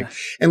looks like. Yeah.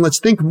 And let's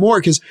think more,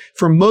 because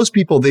for most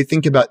people, they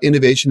think about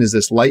innovation as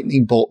this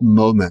lightning bolt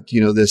moment.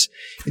 It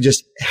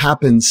just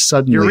happens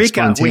suddenly.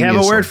 Eureka. We have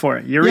a word for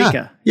it.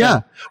 Eureka.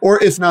 Yeah. Or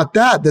if not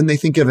that, then they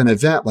think of an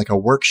event like a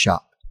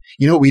workshop.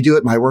 What we do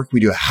at my work? We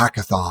do a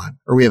hackathon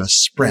or we have a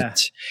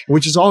sprint,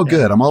 which is all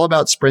good. I'm all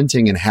about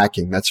sprinting and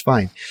hacking. That's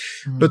fine.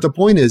 Mm-hmm. But the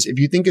point is, if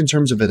you think in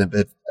terms of an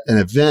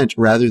event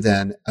rather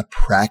than a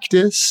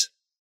practice,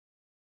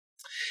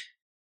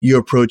 you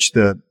approach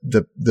the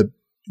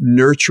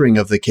nurturing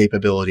of the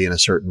capability in a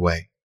certain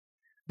way.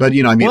 But,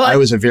 I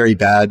was a very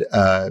bad,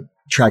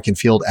 track and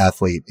field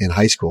athlete in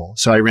high school.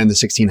 So I ran the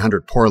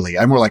 1600 poorly.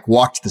 I more like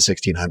walked the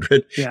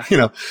 1600,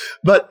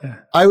 but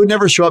I would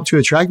never show up to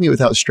a track meet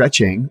without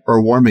stretching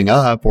or warming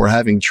up or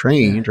having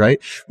trained, right?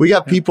 We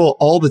got people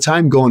all the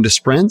time going to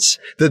sprints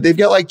that they've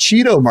got like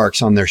Cheeto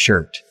marks on their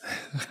shirt.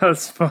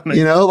 That's funny.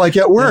 You know, like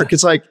at work,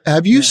 it's like,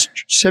 have you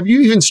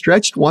even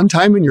stretched one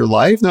time in your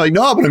life? And they're like,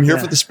 no, but I'm here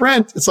for the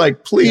sprint. It's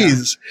like,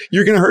 please,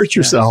 you're going to hurt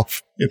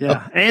yourself. You know?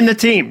 Yeah. And the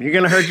team. You're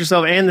going to hurt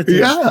yourself and the team.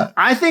 Yeah.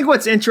 I think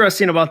what's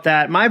interesting about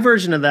that, my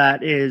version of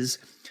that is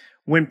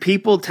when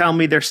people tell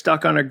me they're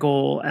stuck on a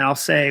goal and I'll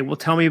say, well,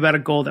 tell me about a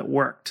goal that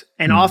worked.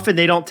 And often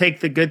they don't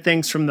take the good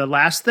things from the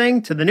last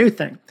thing to the new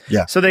thing.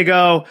 Yeah. So they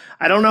go,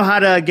 I don't know how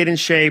to get in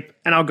shape.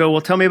 And I'll go, well,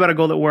 tell me about a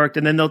goal that worked.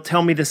 And then they'll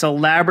tell me this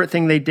elaborate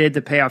thing they did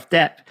to pay off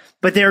debt.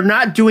 But they're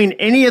not doing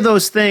any of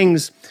those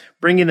things,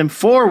 bringing them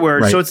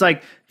forward. Right. So it's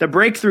like the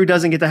breakthrough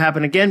doesn't get to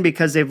happen again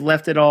because they've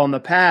left it all in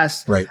the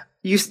past. Right.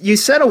 You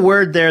said a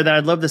word there that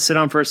I'd love to sit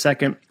on for a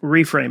second,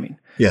 reframing.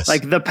 Yes.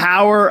 Like the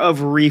power of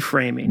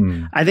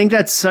reframing. I think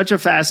that's such a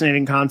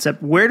fascinating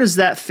concept. Where does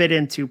that fit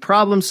into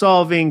problem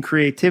solving,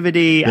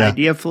 creativity,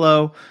 idea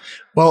flow?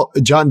 Well,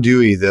 John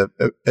Dewey, the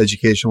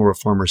educational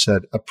reformer,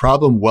 said, a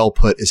problem well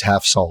put is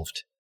half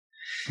solved.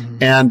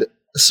 And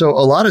so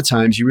a lot of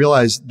times you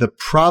realize the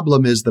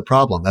problem is the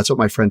problem. That's what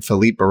my friend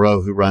Philippe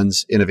Barreau, who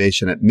runs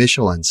innovation at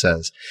Michelin,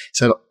 says. He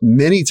said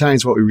many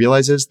times what we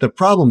realize is the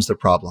problem's the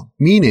problem,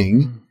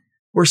 meaning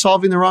we're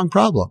solving the wrong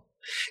problem.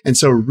 And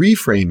so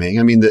reframing,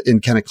 I mean, in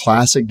kind of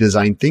classic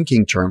design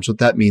thinking terms, what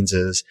that means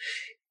is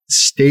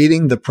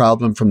stating the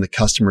problem from the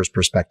customer's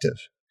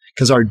perspective.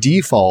 Because our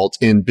default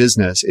in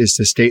business is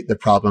to state the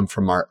problem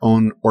from our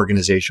own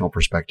organizational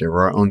perspective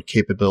or our own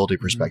capability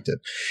perspective.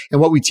 And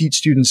what we teach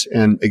students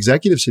and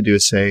executives to do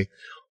is say,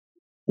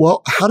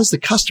 well, how does the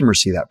customer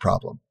see that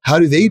problem? How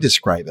do they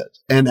describe it?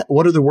 And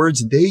what are the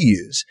words they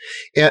use?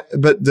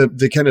 But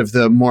the kind of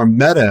the more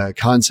meta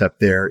concept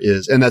there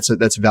is, and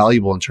that's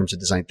valuable in terms of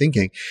design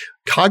thinking.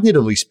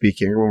 Cognitively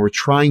speaking, when we're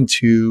trying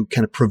to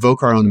kind of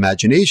provoke our own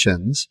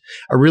imaginations,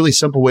 a really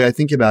simple way I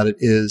think about it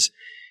is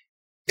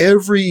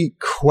every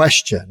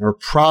question or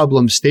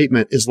problem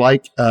statement is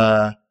like,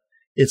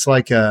 it's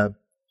like a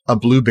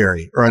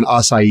blueberry or an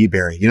acai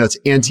berry. You know, it's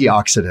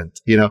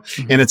antioxidant, you know,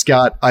 and it's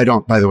got,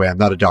 by the way, I'm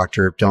not a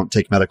doctor. Don't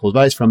take medical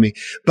advice from me,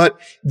 but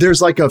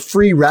there's like a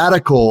free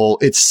radical.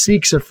 It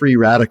seeks a free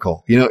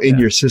radical, you know, in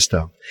your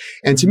system.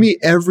 And to me,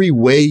 every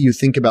way you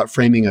think about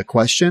framing a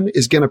question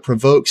is going to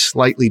provoke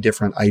slightly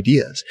different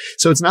ideas.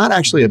 So it's not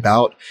actually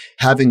about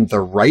having the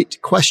right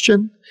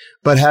question,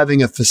 but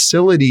having a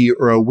facility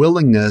or a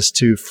willingness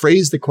to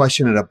phrase the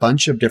question in a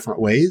bunch of different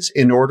ways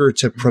in order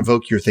to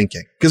provoke your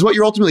thinking. Because what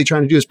you're ultimately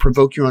trying to do is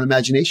provoke your own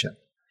imagination.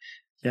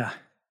 Yeah.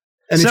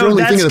 And if you're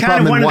only thinking of the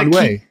problem in one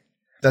way,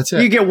 that's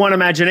it. You get one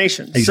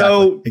imagination.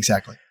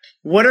 Exactly.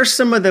 What are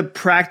some of the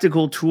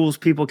practical tools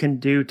people can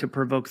do to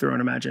provoke their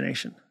own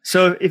imagination?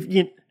 So if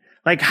you,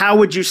 like, how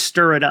would you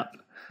stir it up?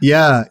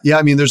 Yeah.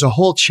 I mean, there's a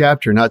whole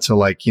chapter, not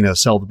to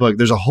sell the book.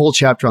 There's a whole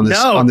chapter on this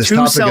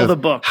topic sell of the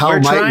book. How We're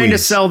might trying to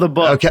sell the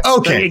book.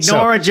 Okay.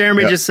 Ignore what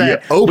Jeremy just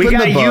said. Open we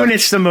got the book.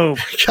 units to move.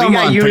 Come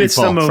on, people,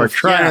 for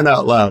crying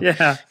out loud.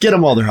 Yeah. Get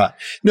them while they're hot.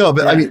 No,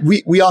 but I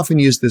mean, we often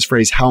use this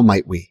phrase, how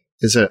might we?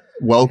 Is a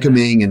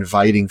welcoming,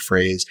 inviting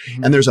phrase.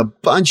 And there's a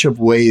bunch of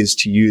ways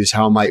to use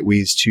how might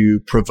we's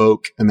to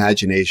provoke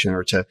imagination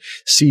or to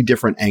see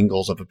different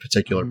angles of a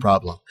particular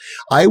problem.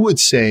 I would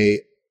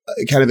say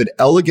kind of an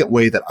elegant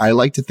way that I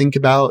like to think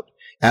about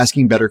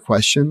asking better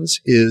questions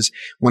is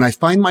when I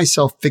find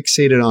myself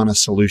fixated on a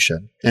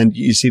solution, and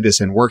you see this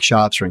in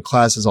workshops or in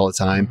classes all the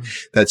time,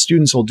 that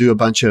students will do a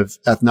bunch of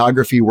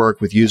ethnography work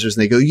with users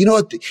and they go, you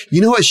know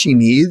what she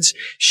needs?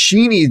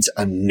 She needs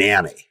a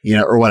nanny,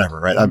 or whatever,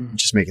 right? I'm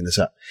just making this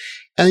up.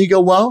 And you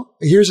go, well,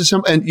 here's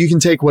and you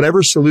can take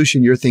whatever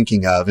solution you're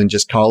thinking of and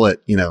just call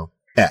it,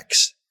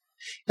 X.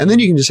 And then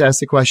you can just ask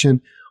the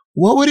question,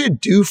 what would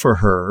it do for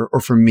her or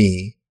for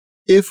me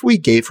if we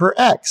gave her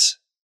X?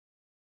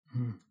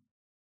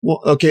 Well,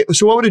 okay.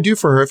 So what would it do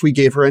for her if we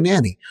gave her a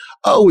nanny?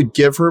 Oh, it would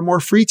give her more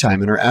free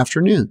time in her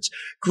afternoons.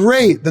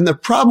 Great. Then the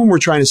problem we're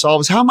trying to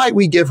solve is how might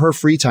we give her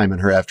free time in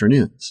her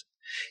afternoons?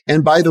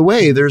 And by the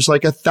way, there's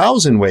like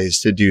 1,000 ways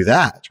to do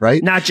that,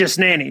 right? Not just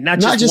nanny, not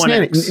just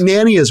nanny.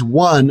 Nanny is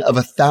one of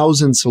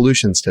 1,000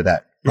 solutions to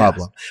that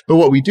problem. Yeah. But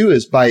what we do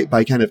is by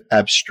kind of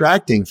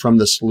abstracting from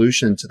the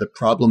solution to the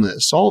problem that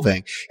it's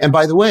solving. And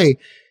by the way,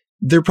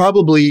 there are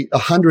probably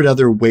 100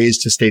 other ways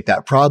to state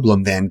that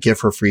problem than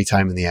give her free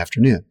time in the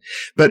afternoon.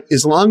 But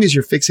as long as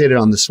you're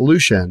fixated on the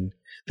solution,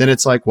 then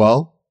it's like,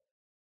 well,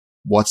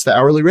 what's the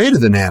hourly rate of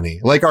the nanny?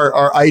 Like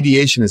our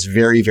ideation is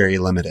very, very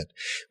limited.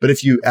 But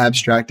if you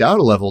abstract out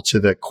a level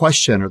to the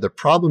question or the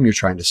problem you're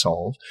trying to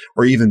solve,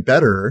 or even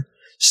better,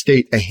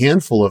 state a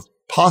handful of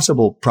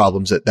possible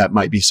problems that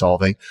might be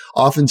solving,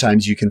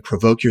 oftentimes you can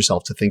provoke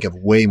yourself to think of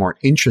way more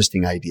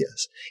interesting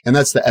ideas. And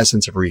that's the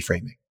essence of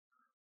reframing.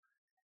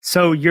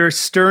 So you're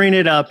stirring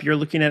it up. You're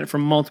looking at it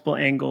from multiple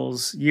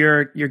angles.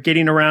 You're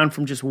getting around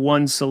from just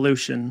one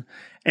solution.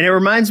 And it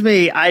reminds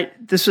me,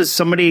 this was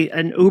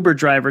an Uber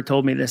driver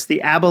told me this,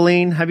 the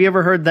Abilene. Have you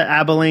ever heard the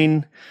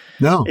Abilene?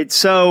 No.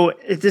 It's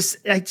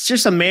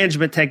just a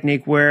management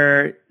technique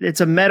where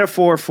it's a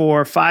metaphor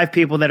for 5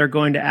 people that are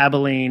going to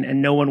Abilene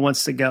and no one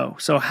wants to go.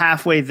 So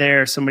halfway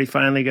there, somebody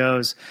finally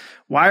goes,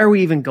 why are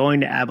we even going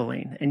to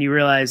Abilene? And you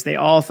realize they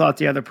all thought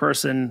the other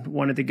person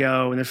wanted to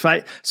go, and they're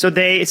fight. So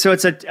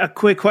it's a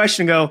quick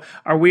question to go,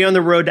 are we on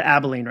the road to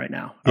Abilene right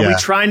now? Are we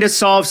trying to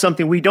solve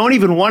something we don't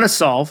even want to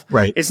solve?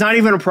 Right. It's not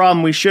even a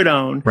problem we should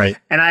own. Right.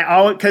 And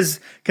because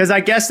I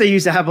guess they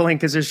use Abilene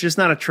because there's just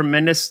not a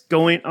tremendous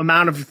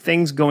amount of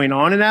things going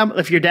on in Abilene.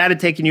 If your dad had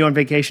taken you on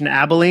vacation to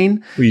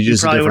Abilene, well, you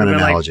just a different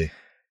analogy. Like,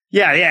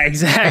 yeah,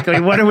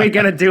 exactly. What are we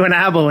going to do in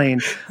Abilene?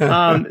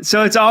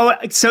 So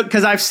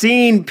because I've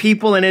seen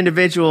people and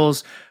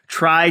individuals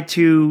try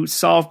to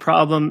solve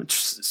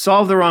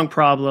the wrong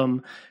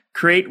problem,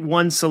 create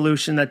one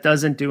solution that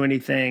doesn't do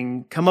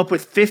anything, come up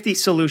with 50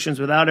 solutions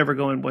without ever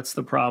going, what's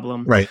the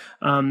problem? Right.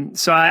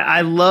 So I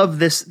love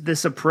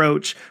this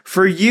approach.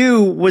 For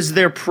you, was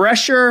there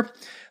pressure?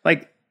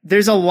 Like,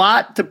 there's a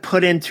lot to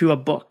put into a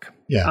book,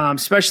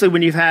 especially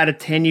when you've had a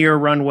 10-year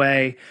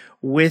runway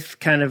with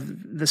kind of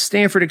the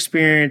Stanford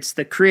experience,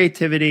 the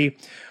creativity.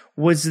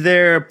 Was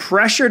there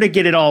pressure to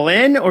get it all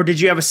in, or did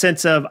you have a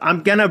sense of,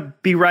 I'm going to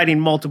be writing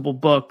multiple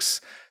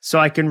books so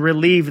I can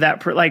relieve that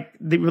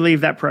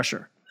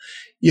pressure?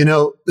 You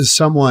know,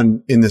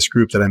 someone in this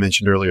group that I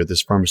mentioned earlier,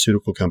 this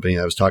pharmaceutical company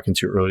I was talking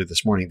to earlier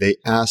this morning, they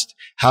asked,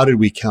 how did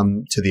we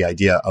come to the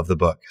idea of the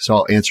book? So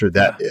I'll answer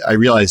that. Yeah. I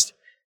realized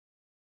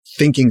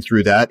thinking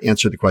through that,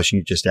 answer the question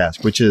you just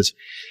asked, which is,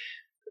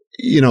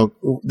 you know,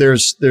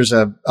 there's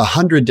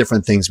 100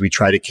 different things we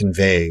try to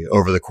convey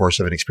over the course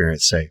of an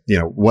experience, say, you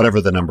know, whatever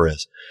the number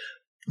is.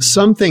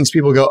 Some things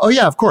people go, oh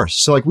yeah, of course.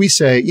 So like we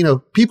say, you know,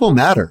 people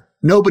matter.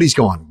 Nobody's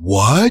going,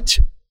 what?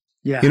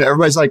 Yeah. You know,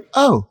 everybody's like,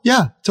 oh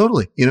yeah,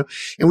 totally. You know,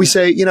 and we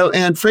say, you know,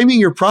 and framing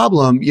your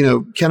problem, you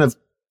know, kind of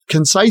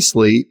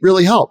concisely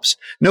really helps.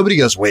 Nobody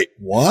goes, wait,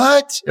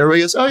 what?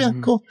 Everybody goes, oh yeah,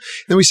 cool.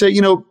 Then we say,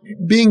 you know,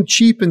 being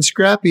cheap and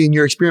scrappy in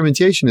your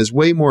experimentation is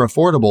way more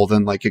affordable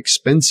than like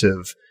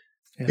expensive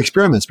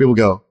experiments. People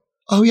go,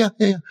 oh yeah.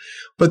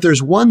 But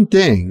there's one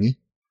thing.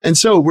 And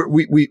so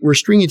we're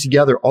stringing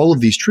together all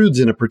of these truths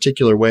in a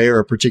particular way or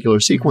a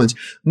particular sequence.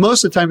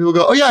 Most of the time people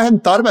go, oh yeah, I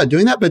hadn't thought about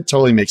doing that, but it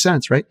totally makes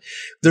sense, right?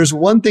 There's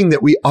one thing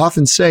that we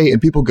often say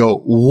and people go,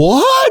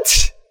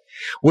 what?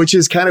 Which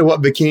is kind of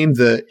what became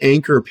the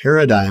anchor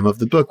paradigm of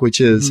the book, which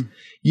is,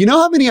 you know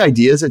how many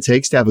ideas it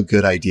takes to have a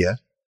good idea?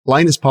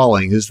 Linus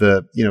Pauling, who's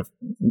the, you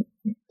know,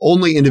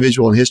 only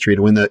individual in history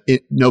to win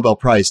the Nobel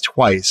Prize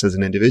twice as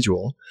an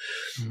individual.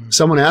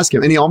 Someone asked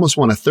him, and he almost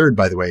won a third,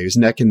 by the way. He was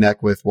neck and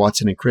neck with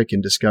Watson and Crick in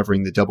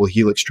discovering the double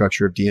helix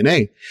structure of DNA.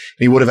 And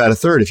he would have had a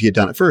third if he had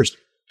done it first.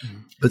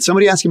 But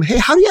somebody asked him, hey,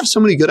 how do you have so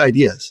many good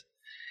ideas?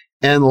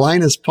 And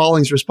Linus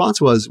Pauling's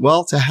response was,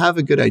 well, to have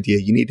a good idea,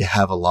 you need to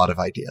have a lot of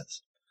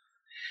ideas.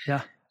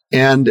 Yeah.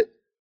 And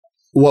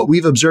what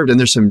we've observed, and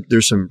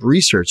there's some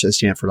research at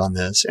Stanford on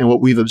this, and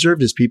what we've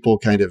observed is people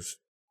kind of,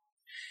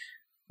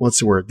 what's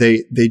the word?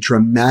 They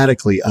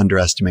dramatically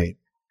underestimate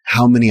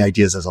how many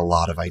ideas is a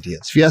lot of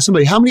ideas. If you ask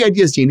somebody, how many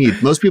ideas do you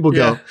need? Most people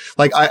go,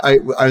 like I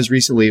was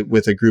recently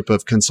with a group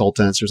of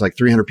consultants. There's like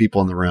 300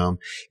 people in the room.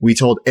 We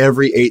told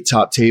every 8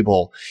 top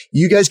table,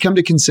 you guys come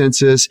to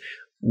consensus.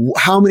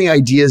 How many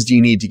ideas do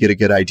you need to get a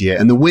good idea?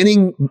 And the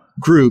winning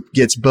group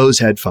gets Bose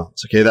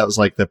headphones. Okay. That was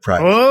like the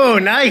prize. Oh,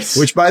 nice.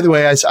 Which, by the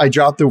way, I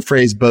dropped the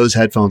phrase Bose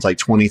headphones like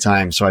 20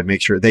 times. So I'd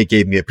make sure they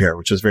gave me a pair,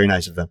 which was very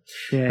nice of them.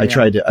 I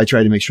tried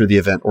to make sure the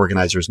event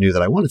organizers knew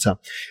that I wanted some.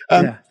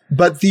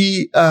 But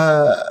the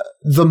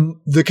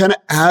kind of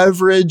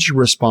average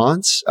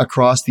response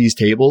across these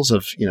tables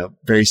of, you know,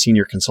 very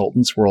senior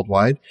consultants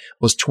worldwide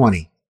was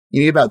 20.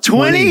 You need about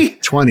 20?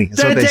 20.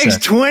 That's what they takes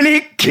said.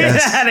 20?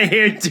 Get out of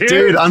here, dude.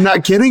 Dude, I'm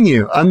not kidding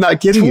you. 20?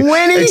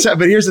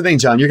 But here's the thing,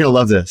 John. You're going to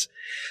love this.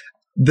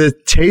 The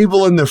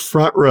table in the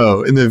front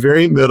row, in the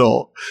very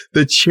middle,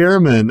 the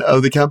chairman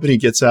of the company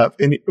gets up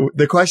and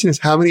the question is,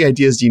 how many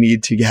ideas do you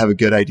need to have a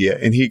good idea?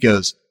 And he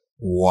goes,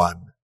 1.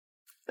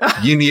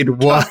 You need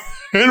 1.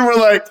 And we're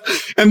like,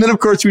 and then of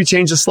course we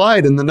change the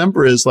slide and the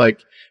number is like,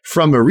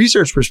 from a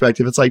research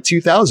perspective, it's like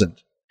 2,000.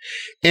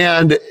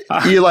 And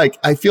you're like,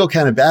 I feel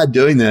kind of bad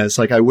doing this.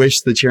 Like, I wish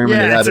the chairman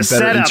had a better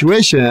setup.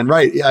 Intuition,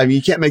 right? I mean,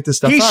 you can't make this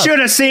stuff up.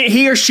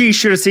 He or she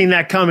should have seen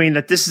that coming,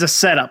 that this is a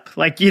setup.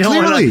 Like, you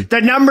don't want to,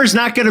 the number's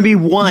not going to be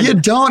 1. You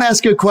don't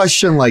ask a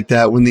question like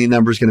that when the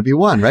number's going to be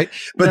 1, right?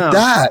 But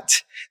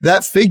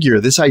that figure,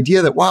 this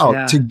idea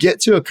that, to get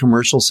to a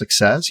commercial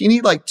success, you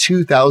need like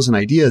 2,000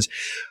 ideas.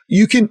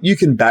 You can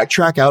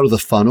backtrack out of the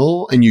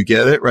funnel and you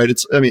get it, right?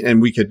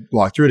 And we could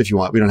walk through it if you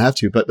want. We don't have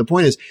to. But the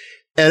point is,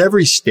 at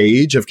every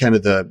stage of kind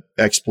of the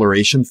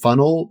exploration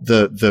funnel,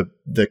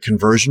 the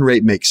conversion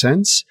rate makes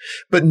sense,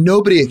 but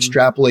nobody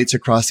extrapolates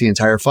across the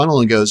entire funnel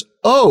and goes,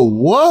 oh,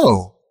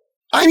 whoa,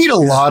 I need a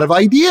lot of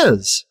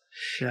ideas.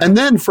 Yeah. And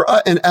then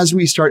and as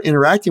we start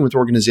interacting with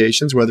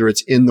organizations, whether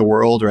it's in the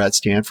world or at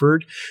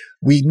Stanford,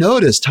 we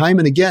notice time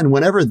and again,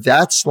 whenever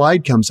that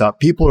slide comes up,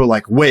 people are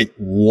like, wait,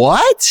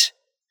 what?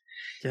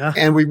 Yeah.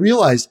 And we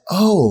realized,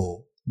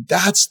 oh,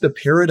 that's the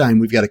paradigm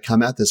we've got to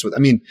come at this with. I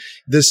mean,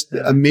 this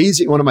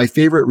amazing, one of my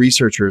favorite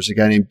researchers, a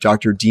guy named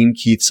Dr. Dean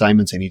Keith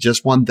Simonson, he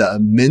just won the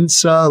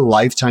Mensa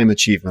Lifetime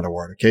Achievement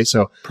Award. Okay.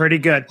 So pretty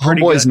good.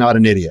 Homeboy's not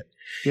an idiot.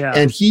 Yeah.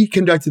 And he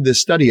conducted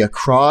this study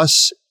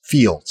across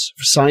fields,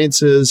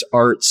 sciences,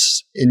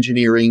 arts,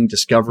 engineering,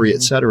 discovery,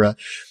 etc.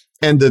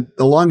 And the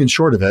long and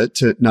short of it,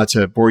 not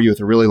to bore you with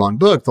a really long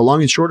book, the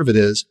long and short of it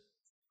is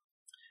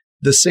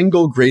the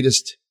single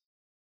greatest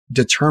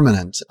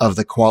determinant of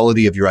the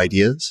quality of your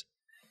ideas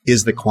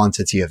is the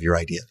quantity of your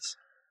ideas.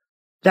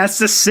 That's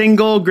the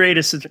single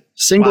greatest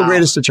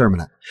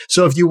determinant.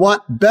 So if you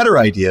want better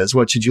ideas,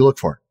 what should you look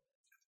for?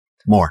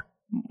 More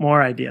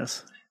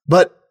ideas.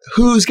 But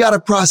who's got a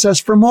process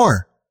for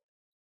more?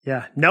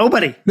 Yeah.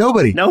 Nobody.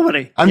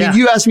 I mean,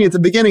 you asked me at the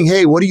beginning,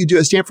 hey, what do you do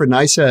at Stanford? And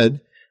I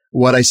said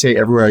what I say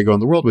everywhere I go in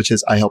the world, which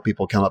is I help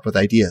people come up with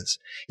ideas.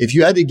 If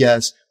you had to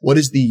guess, what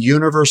is the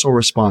universal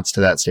response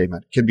to that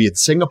statement? Could be in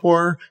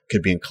Singapore,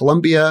 could be in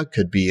Colombia,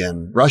 could be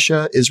in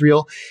Russia,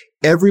 Israel.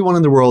 Everyone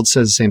in the world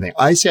says the same thing.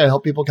 I say I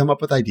help people come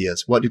up with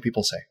ideas. What do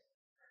people say?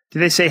 Do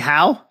they say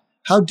how?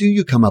 How do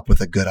you come up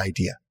with a good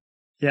idea?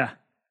 Yeah.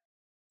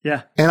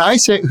 Yeah. And I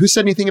say, who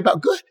said anything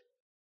about good?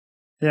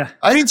 Yeah.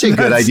 I didn't say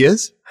good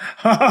ideas.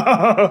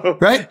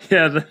 Right?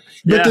 Yeah.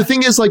 But the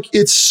thing is, like,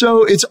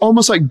 it's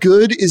almost like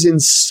good is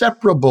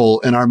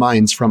inseparable in our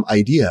minds from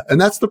idea. And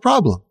that's the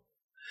problem.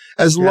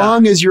 As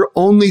long as you're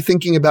only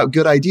thinking about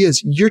good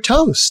ideas, you're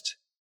toast.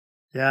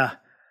 Yeah.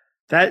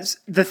 That's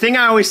the thing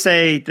I always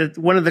say, that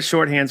one of the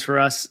shorthands for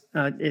us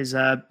is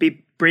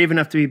be brave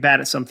enough to be bad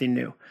at something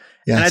new.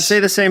 Yes. And I'd say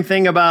the same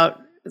thing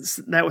about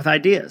that with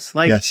ideas.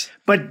 Like, yes.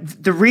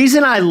 But the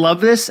reason I love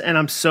this and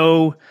I'm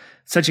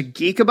such a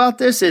geek about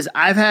this is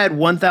I've had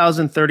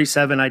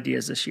 1,037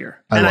 ideas this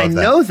year. I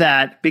know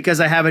that because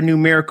I have a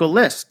numerical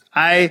list.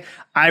 I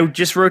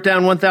just wrote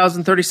down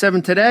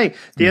 1,037 today.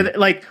 The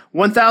other,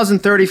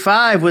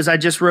 1,035 was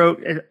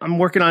I'm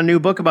working on a new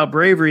book about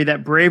bravery,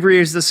 that bravery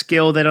is the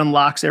skill that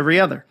unlocks every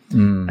other.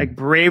 Like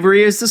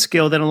bravery is the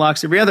skill that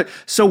unlocks every other.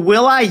 So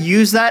will I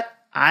use that?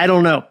 I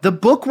don't know. The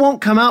book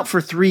won't come out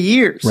for 3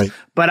 years, right.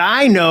 But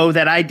I know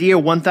that idea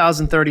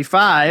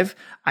 1,035,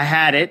 I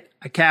had it,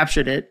 I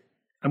captured it.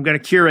 I'm going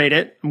to curate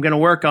it. I'm going to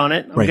work on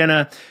it. I'm going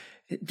to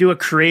do a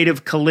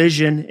creative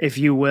collision, if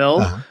you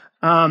will.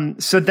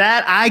 So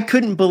that I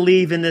couldn't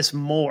believe in this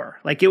more.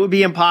 Like, it would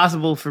be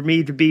impossible for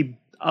me to be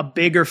a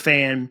bigger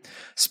fan.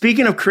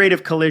 Speaking of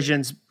creative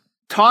collisions,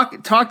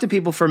 talk to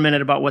people for a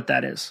minute about what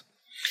that is.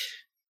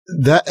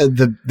 That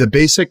the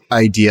basic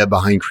idea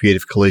behind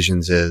creative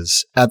collisions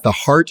is at the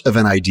heart of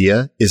an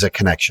idea is a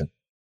connection.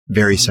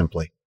 Very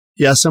simply.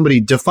 Yeah, somebody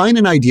define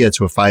an idea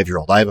to a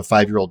 5-year-old. I have a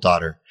 5-year-old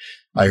daughter.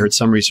 I heard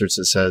some research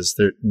that says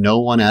that no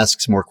one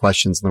asks more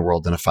questions in the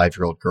world than a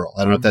 5-year-old girl.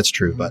 I don't know if that's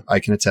true, but I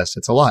can attest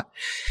it's a lot.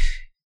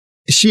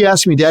 She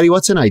asked me, Daddy,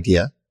 what's an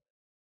idea?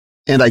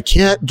 And I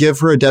can't give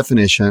her a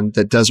definition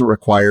that doesn't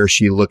require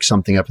she look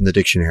something up in the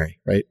dictionary,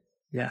 right?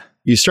 Yeah.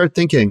 You start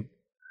thinking,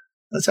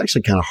 that's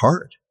actually kind of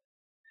hard.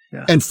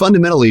 Yeah. And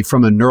fundamentally,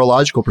 from a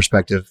neurological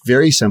perspective,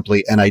 very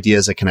simply, an idea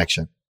is a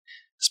connection.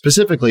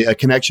 Specifically, a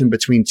connection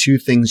between two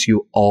things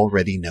you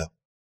already know.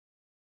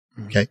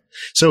 Okay.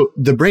 So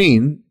the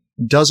brain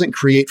doesn't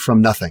create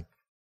from nothing.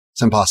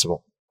 It's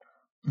impossible.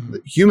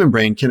 The human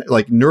brain can,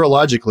 like,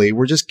 neurologically,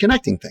 we're just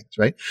connecting things,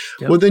 right?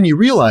 Yep. Well, then you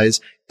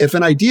realize if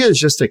an idea is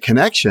just a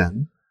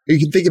connection, you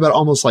can think about it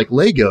almost like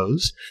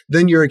Legos,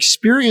 then your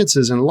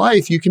experiences in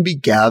life, you can be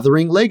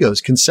gathering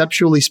Legos,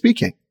 conceptually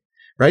speaking,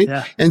 right?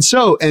 Yeah. And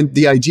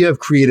the idea of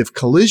creative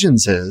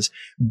collisions is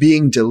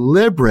being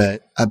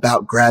deliberate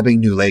about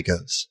grabbing new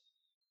Legos.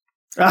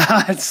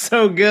 It's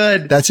so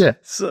good. That's it.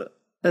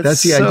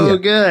 That's the idea. So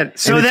good.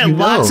 So that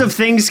lots of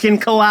things can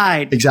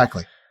collide.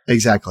 Exactly.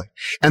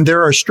 And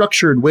there are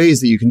structured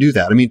ways that you can do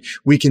that. I mean,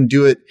 we can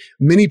do it.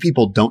 Many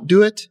people don't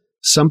do it.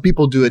 Some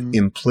people do it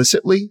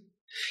implicitly.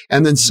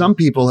 And then some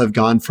people have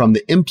gone from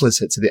the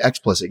implicit to the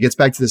explicit. It gets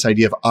back to this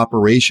idea of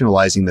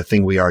operationalizing the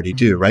thing we already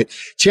do, right?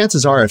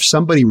 Chances are, if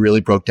somebody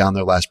really broke down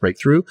their last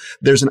breakthrough,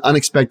 there's an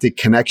unexpected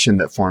connection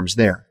that forms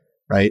there,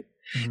 right?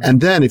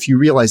 And then if you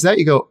realize that,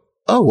 you go,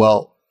 oh,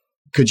 well,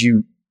 could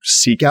you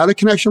seek out a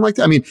connection like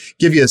that? I mean,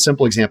 give you a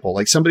simple example,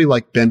 like somebody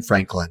like Ben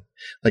Franklin,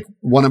 like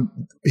one of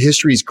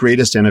history's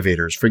greatest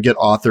innovators, forget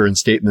author and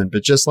statement,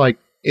 but just like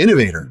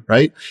innovator,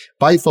 right?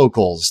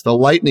 Bifocals, the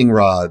lightning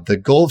rod, the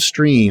Gulf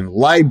Stream,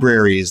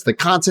 libraries, the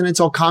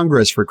Continental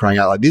Congress, for crying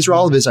out loud. These are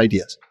all of his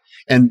ideas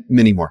and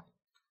many more.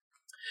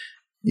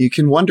 You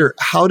can wonder,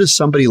 how does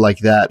somebody like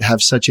that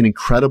have such an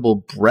incredible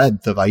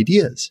breadth of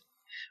ideas?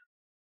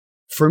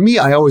 For me,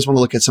 I always want to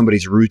look at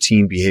somebody's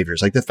routine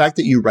behaviors. Like the fact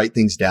that you write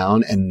things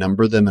down and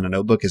number them in a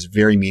notebook is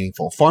very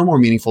meaningful, far more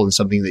meaningful than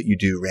something that you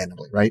do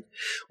randomly, right?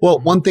 Well,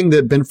 one thing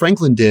that Ben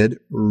Franklin did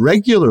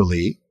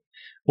regularly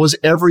was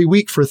every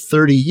week for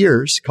 30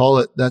 years, call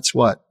it, that's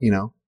what,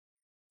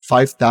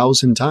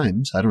 5,000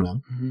 times, I don't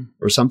know,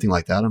 or something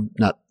like that.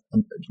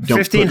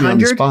 Don't put me on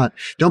the spot.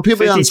 Don't put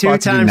me on the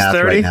spot to do math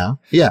 30? Right now.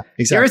 Yeah,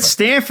 exactly. You're at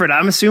Stanford.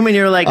 I'm assuming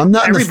you're like, I'm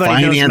not in the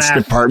finance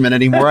department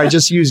anymore. I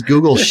just use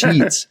Google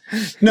Sheets.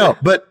 No,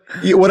 but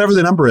whatever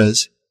the number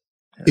is,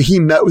 he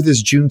met with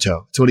his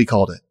junto. That's what he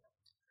called it.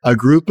 A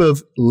group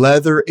of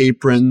leather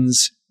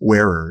aprons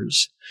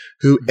wearers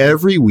who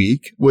every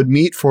week would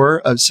meet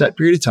for a set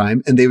period of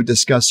time and they would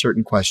discuss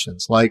certain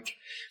questions like,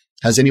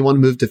 has anyone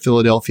moved to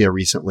Philadelphia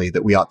recently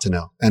that we ought to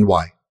know and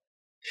why?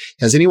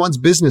 Has anyone's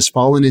business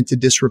fallen into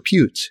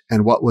disrepute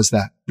and what was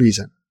that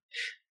reason?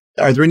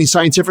 Are there any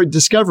scientific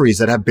discoveries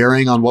that have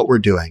bearing on what we're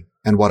doing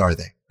and what are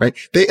they? Right?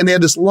 They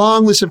had this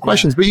long list of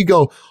questions, but you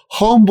go,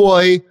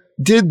 homeboy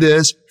did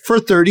this for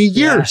 30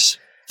 years.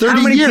 30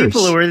 How many years.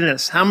 people were in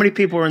this? How many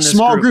people were in this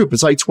Small group.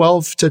 It's like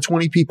 12 to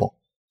 20 people.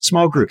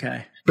 Small group.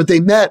 Okay. But they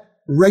met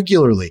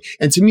regularly.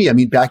 And to me, I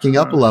mean, backing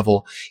up a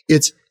level,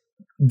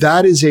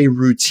 that is a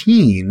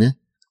routine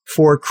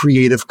for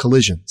creative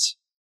collisions.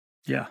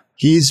 Yeah.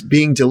 He's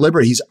being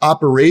deliberate. He's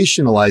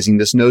operationalizing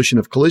this notion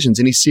of collisions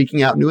and he's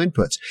seeking out new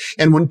inputs.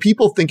 And when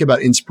people think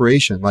about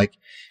inspiration, like,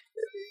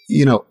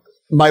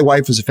 my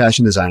wife was a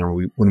fashion designer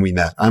when we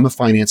met. I'm a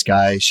finance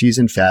guy. She's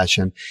in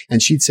fashion.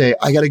 And she'd say,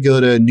 I got to go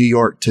to New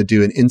York to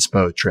do an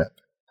inspo trip.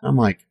 I'm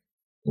like,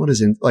 what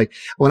is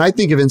when I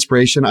think of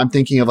inspiration, I'm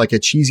thinking of like a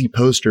cheesy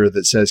poster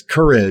that says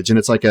courage. And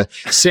it's like a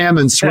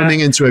salmon swimming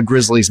into a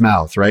grizzly's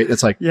mouth, right?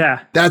 It's like,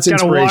 that's inspiration.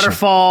 Got a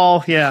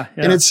waterfall. Yeah.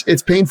 And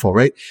it's painful,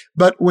 right?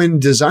 But when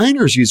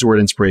designers use the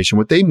word inspiration,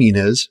 what they mean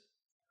is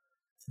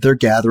they're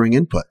gathering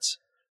inputs.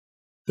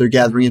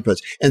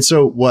 And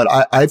so what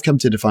I've come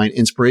to define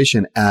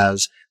inspiration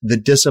as the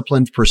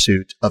disciplined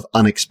pursuit of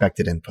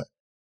unexpected input.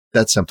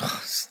 That's simple.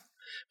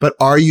 But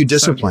are you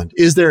disciplined?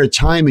 Is there a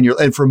time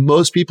and for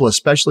most people,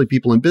 especially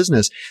people in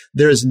business,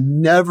 there is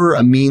never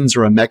a means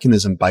or a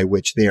mechanism by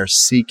which they are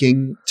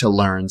seeking to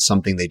learn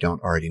something they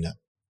don't already know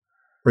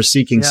or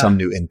seeking some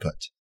new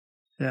input.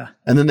 Yeah.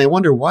 And then they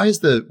wonder, why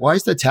is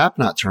the tap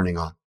not turning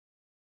on?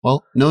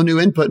 Well, no new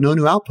input, no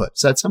new output.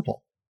 It's that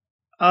simple.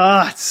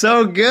 It's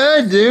so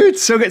good, dude.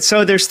 So good.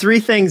 So there's three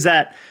things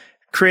that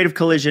creative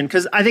collision,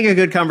 because I think a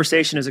good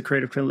conversation is a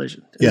creative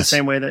collision in the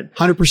same way that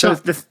 100%.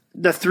 So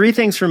the three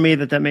things for me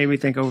that made me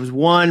think of was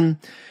one,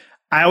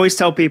 I always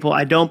tell people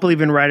I don't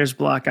believe in writer's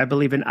block. I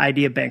believe in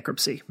idea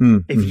bankruptcy.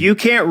 If you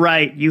can't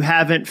write, you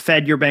haven't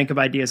fed your bank of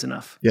ideas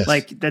enough. Yes.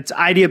 Like that's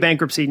idea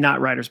bankruptcy, not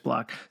writer's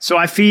block. So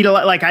I feed a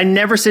lot, like I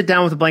never sit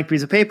down with a blank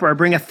piece of paper. I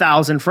bring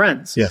 1,000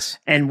 friends. Yes.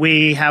 And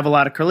we have a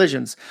lot of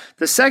collisions.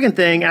 The second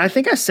thing, and I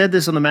think I said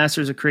this on the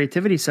Masters of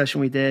Creativity session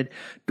we did,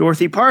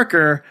 Dorothy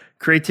Parker,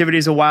 creativity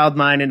is a wild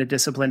mind and a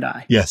disciplined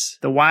eye. Yes.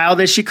 The wild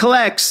is she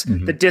collects.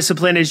 The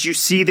discipline is you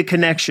see the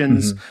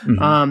connections.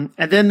 And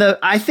then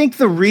I think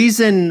the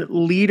reason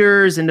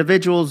leaders,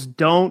 individuals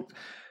don't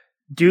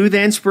do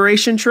the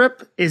inspiration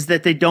trip is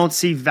that they don't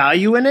see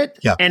value in it.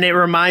 Yeah. And it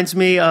reminds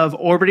me of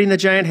Orbiting the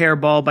Giant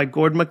Hairball by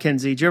Gordon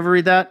MacKenzie. Did you ever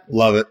read that?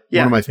 Love it.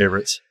 Yeah. One of my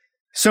favorites.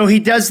 So he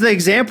does the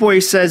example where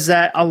he says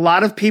that a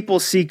lot of people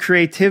see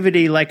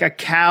creativity like a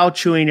cow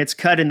chewing its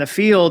cud in the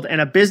field,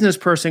 and a business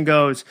person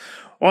goes,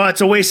 oh,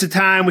 it's a waste of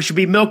time. We should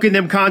be milking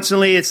them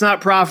constantly. It's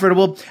not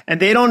profitable. And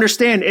they don't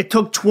understand. It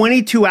took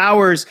 22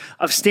 hours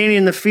of standing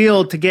in the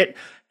field to get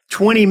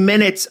 20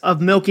 minutes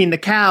of milking the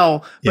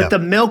cow, but the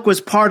milk was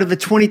part of the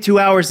 22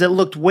 hours that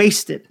looked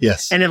wasted.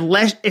 Yes. And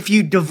if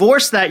you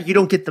divorce that, you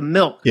don't get the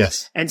milk.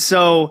 Yes. And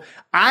so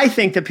I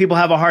think that people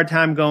have a hard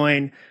time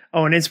going,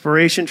 oh, an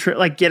inspiration trip,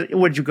 like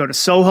would you go to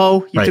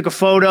Soho? You took a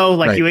photo,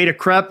 like you ate a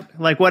crepe,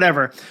 like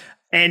whatever.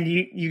 And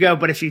you go,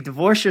 but if you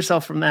divorce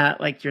yourself from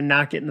that, like you're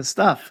not getting the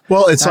stuff.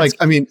 Well, it's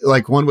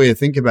like one way to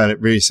think about it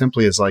very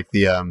simply is like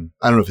the, I don't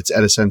know if it's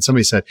Edison.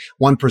 Somebody said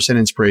 1%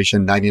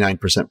 inspiration,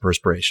 99%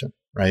 perspiration,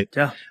 right?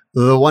 Yeah.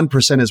 The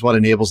 1% is what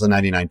enables the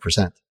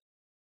 99%.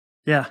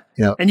 Yeah.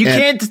 And you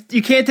can't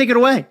take it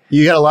away.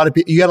 You got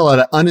a lot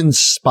of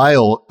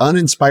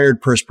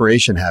uninspired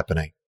perspiration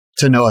happening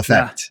to no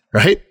effect,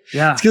 right?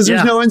 Yeah. It's because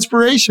there's no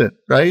inspiration,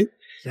 right?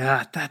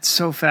 Yeah. That's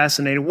so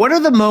fascinating. What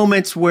are the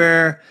moments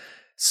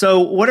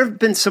so what have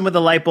been some of the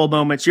light bulb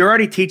moments? You're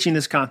already teaching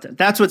this content.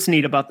 That's what's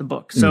neat about the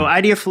book. So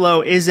Idea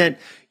Flow isn't,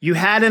 you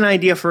had an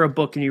idea for a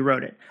book and you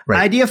wrote it.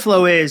 Right. Idea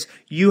Flow is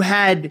you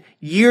had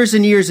years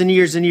and years and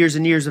years and years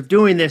and years of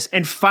doing this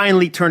and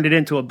finally turned it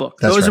into a book.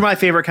 Those are my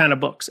favorite kind of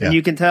books. Yeah. And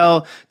you can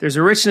tell there's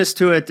a richness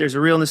to it. There's a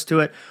realness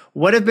to it.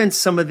 What have been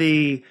some of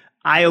the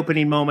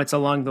eye-opening moments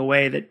along the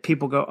way that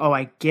people go, oh,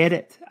 I get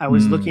it. I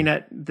was looking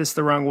at this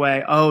the wrong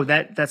way. Oh,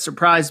 that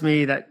surprised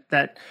me.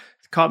 That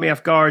caught me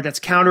off guard. That's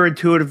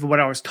counterintuitive to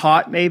what I was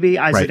taught maybe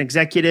as an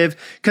executive.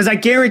 Because I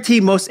guarantee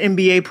most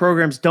MBA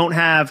programs don't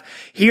have,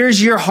 here's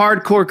your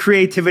hardcore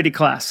creativity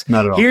class.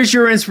 Not at all. Here's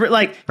your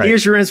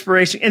here's your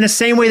inspiration. In the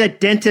same way that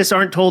dentists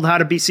aren't told how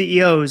to be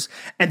CEOs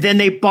and then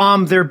they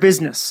bomb their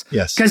business.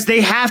 Yes. Because they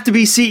have to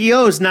be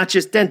CEOs, not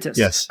just dentists.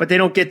 Yes. But they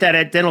don't get that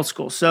at dental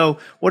school. So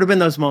what have been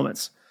those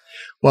moments?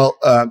 Well,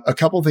 a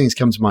couple of things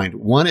come to mind.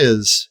 One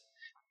is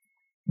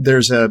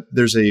there's a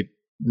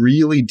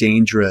really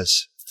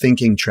dangerous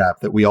thinking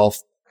trap that we all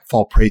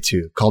fall prey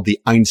to called the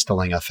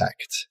Einstein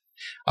effect.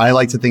 I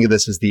like to think of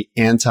this as the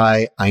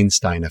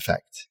anti-Einstein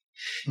effect.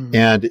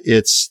 And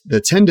it's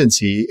the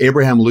tendency,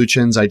 Abraham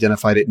Lutyens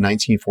identified it in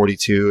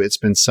 1942. It's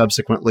been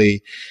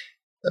subsequently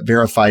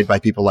verified by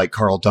people like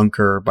Carl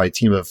Dunker, by a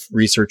team of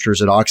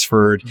researchers at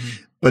Oxford.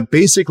 Mm-hmm. But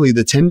basically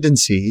the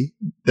tendency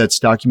that's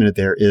documented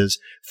there is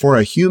for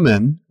a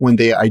human, when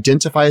they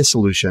identify a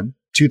solution,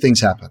 two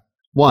things happen.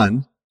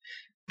 One,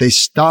 they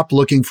stop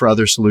looking for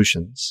other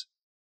solutions.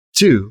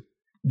 Two,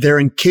 they're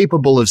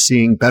incapable of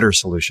seeing better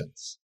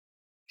solutions.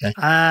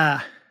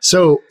 Okay.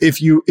 So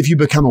if you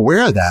become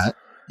aware of that,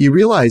 you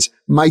realize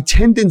my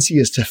tendency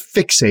is to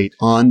fixate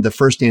on the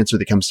first answer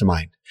that comes to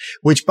mind,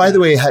 which by the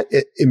way,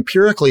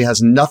 empirically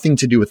has nothing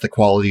to do with the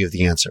quality of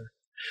the answer.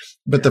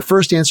 But the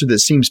first answer that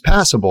seems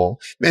passable,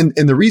 and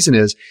the reason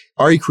is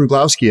Ari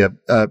Kruglowski,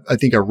 I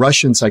think a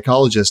Russian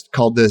psychologist,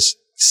 called this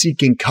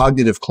seeking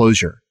cognitive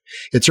closure.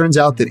 It turns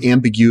out that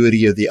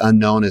ambiguity of the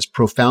unknown is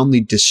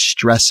profoundly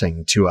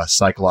distressing to us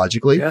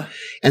psychologically. Yeah.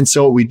 And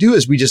so what we do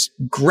is we just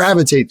grab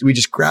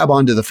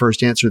onto the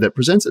first answer that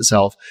presents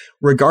itself,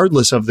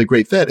 regardless of the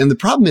great fit. And the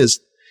problem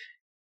is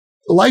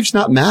life's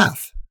not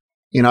math.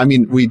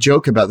 We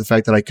joke about the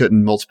fact that I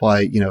couldn't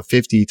multiply,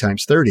 50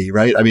 times 30,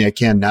 right? I mean, I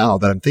can now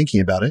that I'm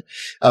thinking about it.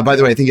 By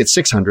the way, I think it's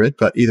 600,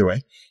 but either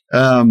way.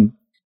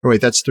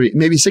 Wait, that's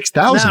maybe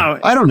 6,000. No.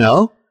 I don't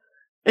know.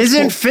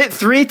 Isn't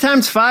 3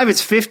 times 5?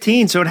 It's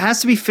 15. So it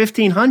has to be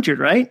 1,500,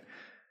 right?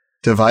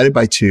 Divided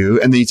by 2.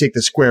 And then you take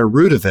the square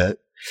root of it.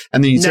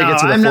 And then you take it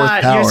to the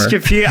fourth power. You're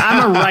confused.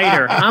 I'm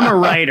a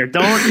writer.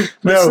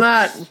 Let's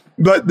not.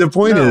 But the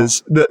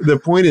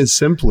point is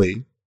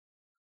simply,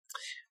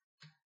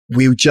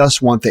 we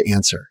just want the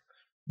answer.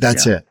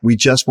 That's it. We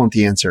just want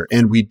the answer.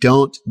 And we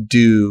don't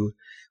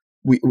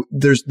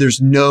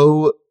there's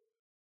no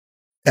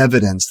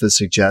evidence that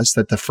suggests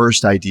that the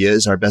first idea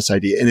is our best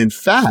idea. And in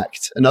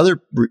fact,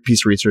 another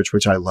piece of research,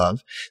 which I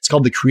love, it's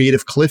called the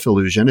creative cliff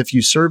illusion. If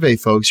you survey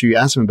folks or you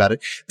ask them about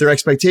it, their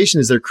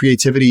expectation is their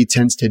creativity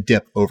tends to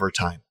dip over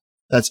time.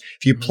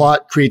 If you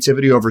plot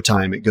creativity over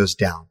time, it goes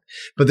down.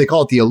 But they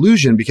call it the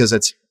illusion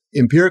because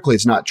empirically,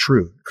 it's not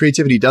true.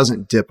 Creativity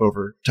doesn't dip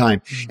over time.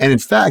 Mm-hmm. And in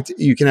fact,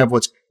 you can have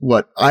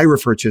what I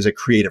refer to as a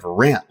creative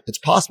ramp. It's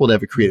possible to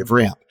have a creative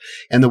ramp.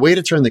 And the way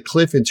to turn the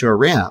cliff into a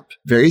ramp,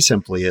 very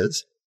simply,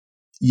 is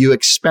you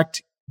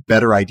expect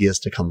better ideas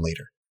to come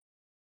later.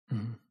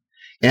 Mm-hmm.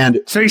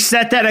 And so you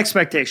set that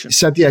expectation.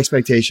 Set the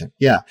expectation.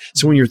 Yeah.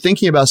 So when you're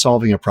thinking about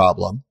solving a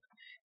problem,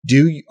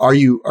 are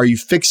you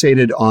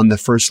fixated on the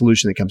first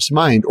solution that comes to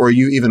mind, or are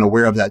you even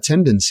aware of that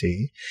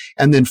tendency?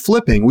 And then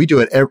flipping, we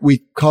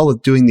call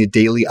it doing the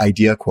daily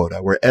idea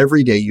quota, where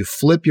every day you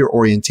flip your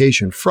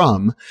orientation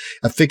from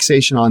a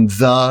fixation on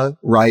the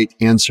right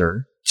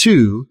answer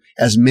to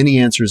as many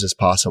answers as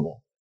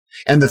possible.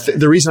 And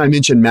the reason I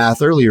mentioned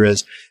math earlier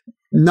is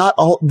not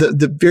all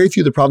the very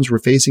few of the problems we're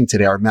facing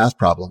today are math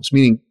problems,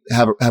 meaning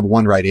have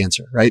one right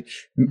answer, right?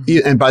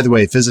 Mm-hmm. And by the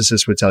way,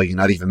 physicists would tell you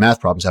not even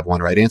math problems have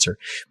one right answer.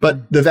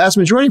 But the vast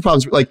majority of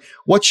problems, like,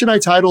 what should I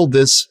title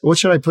this? What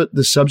should I put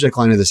the subject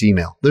line of this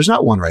email? There's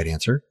not one right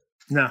answer.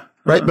 No.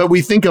 Right. But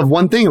we think of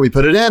one thing and we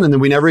put it in and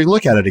then we never even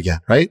look at it again.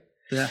 Right.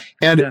 Yeah.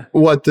 And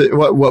what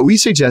we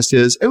suggest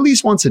is at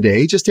least once a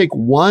day, just take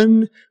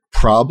one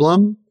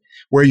problem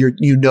where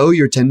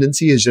your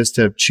tendency is just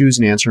to choose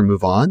an answer and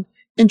move on,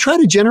 and try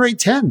to generate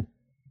 10,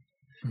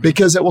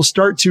 because it will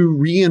start to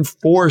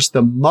reinforce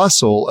the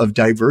muscle of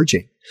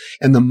diverging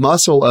and the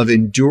muscle of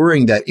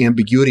enduring that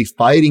ambiguity,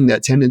 fighting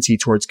that tendency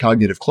towards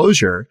cognitive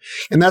closure.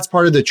 And that's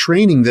part of the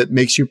training that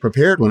makes you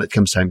prepared when it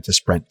comes time to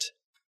sprint.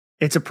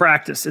 It's a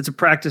practice. It's a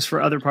practice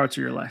for other parts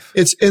of your life.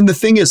 And the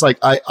thing is, like,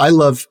 I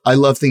love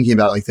thinking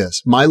about it like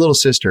this. My little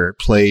sister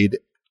played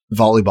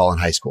volleyball in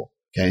high school.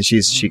 Okay. And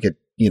she could,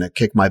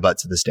 kick my butt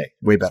to this day.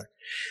 Way better.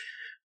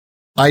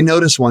 I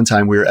noticed one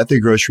time we were at the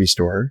grocery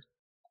store.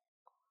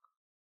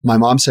 My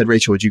mom said,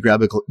 "Rachel, would you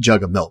grab a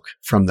jug of milk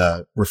from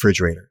the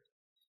refrigerator?"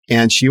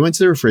 And she went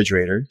to the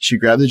refrigerator. She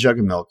grabbed the jug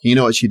of milk. You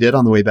know what she did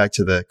on the way back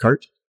to the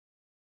cart?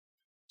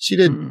 She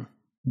did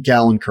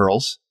gallon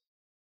curls,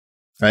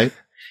 right?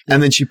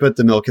 And then she put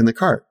the milk in the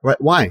cart.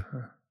 Why?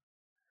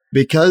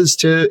 Because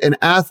to an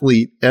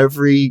athlete,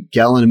 every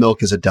gallon of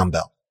milk is a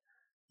dumbbell.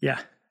 Yeah.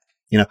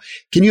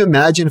 Can you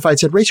imagine if I'd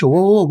said, "Rachel,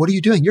 whoa, what are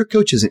you doing? Your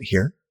coach isn't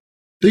here.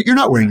 You're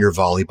not wearing your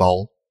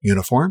volleyball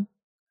uniform."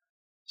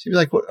 She'd be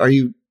like, what are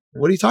you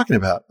talking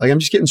about? Like, I'm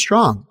just getting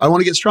strong. I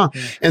want to get strong.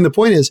 Yeah. And the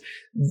point is,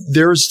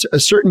 there's a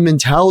certain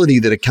mentality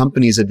that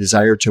accompanies a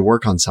desire to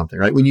work on something,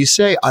 right? When you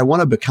say, I want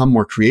to become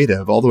more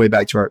creative, all the way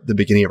back to the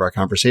beginning of our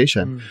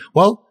conversation,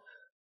 well,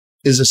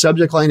 is the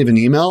subject line of an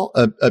email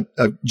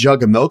a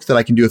jug of milk that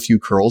I can do a few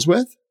curls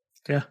with?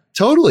 Yeah.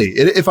 Totally.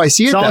 If I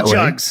see it that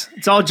way.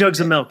 It's all jugs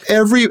of milk.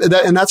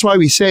 And that's why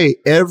we say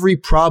every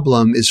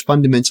problem is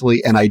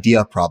fundamentally an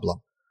idea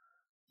problem.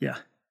 Yeah.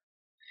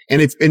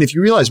 And if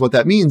you realize what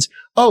that means,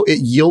 it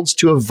yields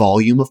to a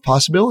volume of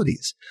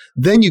possibilities.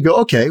 Then you go,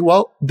 okay,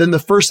 well, then the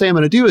first thing I'm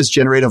going to do is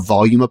generate a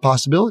volume of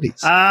possibilities.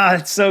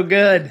 It's so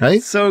good.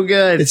 Right? So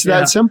good. It's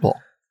that simple.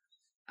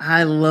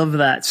 I love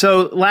that.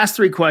 So last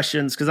 3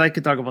 questions, because I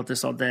could talk about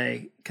this all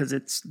day because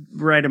it's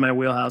right in my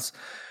wheelhouse.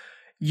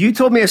 You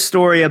told me a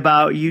story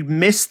about you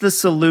missed the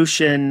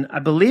solution. I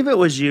believe it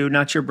was you,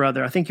 not your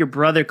brother. I think your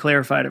brother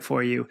clarified it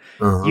for you.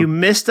 Uh-huh. You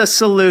missed a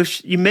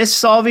solution. You missed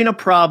solving a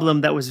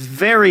problem that was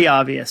very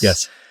obvious.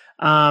 Yes.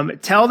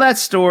 Tell that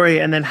story,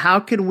 and then how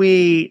can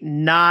we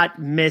not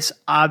miss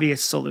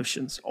obvious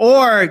solutions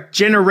or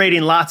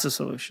generating lots of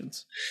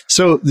solutions?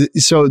 So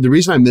the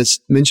reason I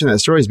mention that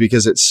story is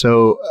because it's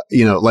so,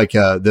 like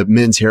the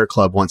Men's Hair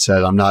Club once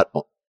said, I'm not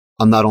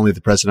only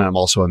the president, I'm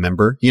also a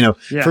member.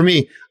 For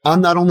me,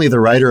 I'm not only the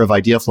writer of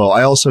IdeaFlow,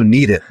 I also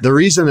need it. The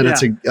reason that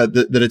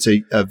it's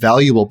a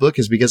valuable book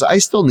is because I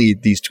still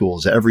need these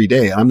tools every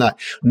day. I'm not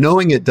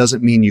knowing it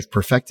doesn't mean you've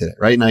perfected it.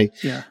 Right. And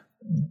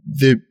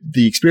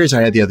the experience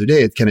I had the other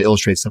day, it kind of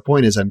illustrates the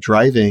point is I'm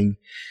driving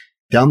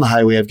down the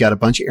highway. I've got a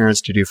bunch of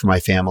errands to do for my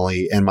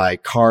family, and my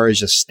car is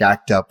just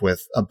stacked up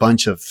with a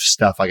bunch of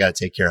stuff I got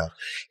to take care of.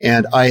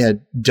 And I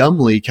had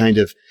dumbly kind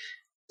of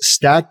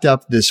stacked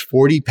up this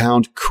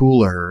 40-pound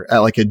cooler at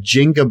like a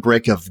Jenga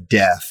brick of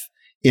death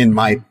in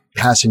my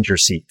passenger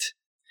seat.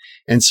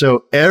 And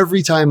so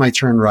every time I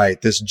turn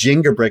right, this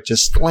Jenga brick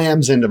just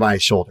slams into my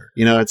shoulder.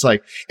 It's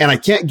like, and I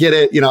can't get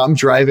it. I'm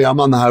driving, I'm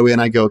on the highway,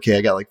 and I go, okay,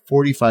 I got like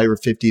 45 or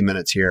 50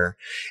 minutes here.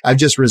 I've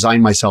just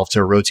resigned myself to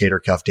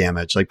rotator cuff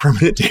damage, like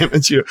permanent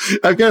damage.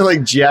 I've kind of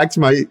like jacked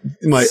my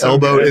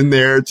elbow in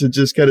there to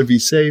just kind of be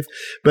safe.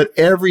 But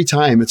every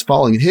time it's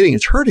falling and hitting,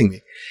 it's hurting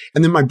me.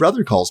 And then my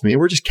brother calls me,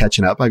 and we're just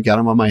catching up. I've got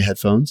him on my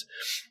headphones.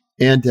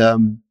 And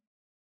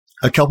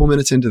a couple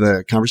minutes into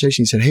the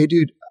conversation, he said, "Hey,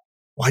 dude,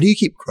 why do you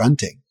keep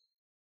grunting?"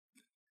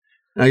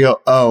 And I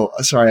go, "Oh,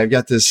 sorry, I've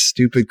got this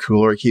stupid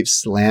cooler. It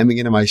keeps slamming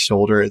into my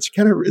shoulder. It's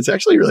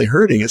actually really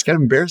hurting. It's kind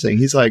of embarrassing."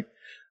 He's like,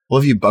 "Well,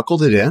 have you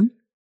buckled it in?"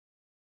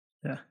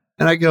 Yeah.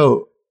 And I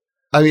go,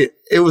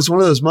 it was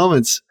one of those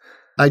moments.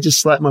 I just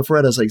slapped my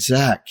forehead. I was like,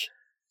 "Zach,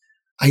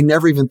 I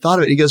never even thought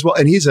of it." He goes, "Well,"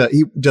 and he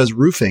does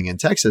roofing in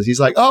Texas. He's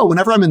like, "Oh,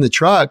 whenever I'm in the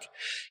truck,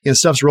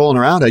 stuff's rolling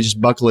around, I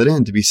just buckle it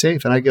in to be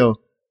safe." And I go,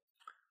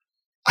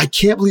 I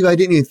can't believe I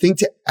didn't even think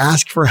to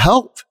ask for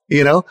help.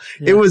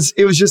 It was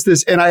just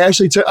this. And I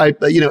actually took,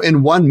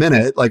 in 1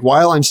 minute, like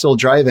while I'm still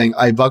driving,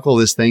 I buckle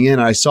this thing in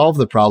and I solve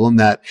the problem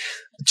that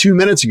 2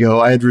 minutes ago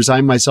I had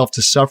resigned myself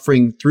to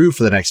suffering through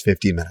for the next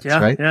 50 minutes.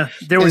 Right. Yeah.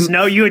 There was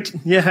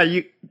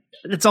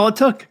it's all it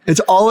took.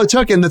 It's all it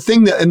took. And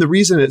the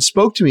reason it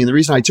spoke to me and the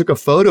reason I took a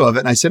photo of it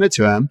and I sent it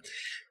to him,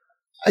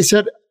 I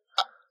said,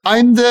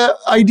 I'm the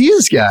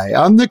ideas guy.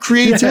 I'm the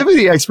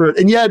creativity expert.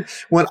 And yet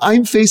when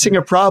I'm facing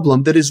a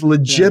problem that is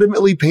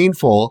legitimately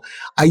painful,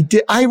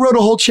 I wrote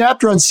a whole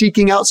chapter on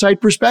seeking outside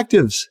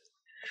perspectives.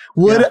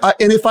 And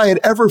if I had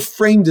ever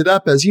framed it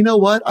up as,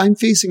 I'm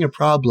facing a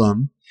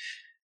problem,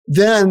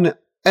 then,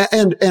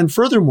 and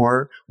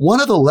furthermore,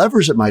 one of the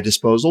levers at my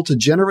disposal to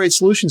generate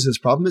solutions to this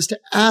problem is to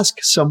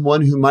ask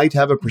someone who might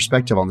have a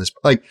perspective on this.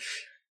 Like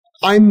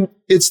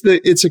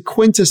it's a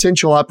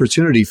quintessential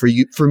opportunity for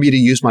me to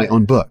use my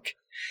own book.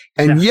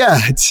 And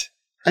yet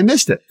I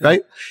missed it.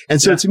 Right. And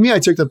so to me, I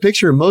took the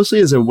picture mostly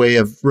as a way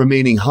of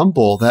remaining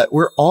humble that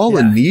we're all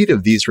in need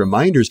of these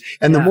reminders.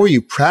 And the more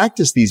you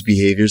practice these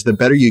behaviors, the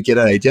better you get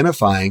at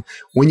identifying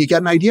when you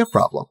get an idea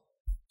problem.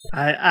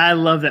 I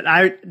love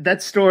that.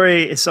 That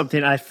story is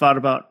something I thought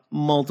about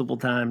multiple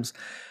times.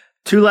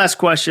 2 last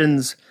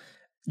questions.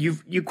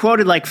 You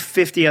quoted like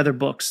 50 other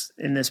books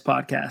in this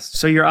podcast.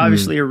 So you're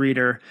obviously a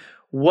reader.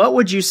 What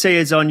would you say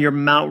is on your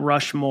Mount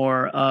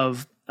Rushmore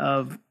of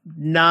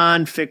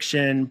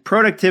nonfiction,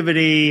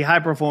 productivity, high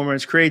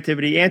performance,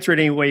 creativity? Answer it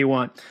any way you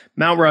want.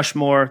 Mount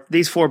Rushmore,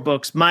 these 4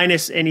 books,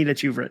 minus any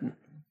that you've written.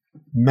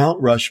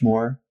 Mount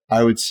Rushmore,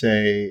 I would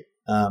say,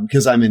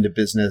 because I'm into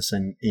business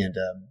and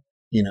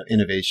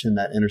innovation,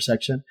 that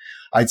intersection,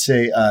 I'd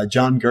say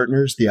John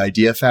Gertner's The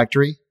Idea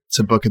Factory. It's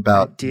a book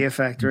about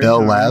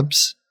Bell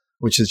Labs,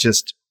 which is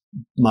just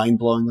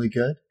mind-blowingly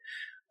good.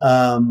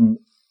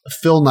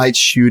 Phil Knight's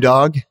Shoe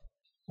Dog.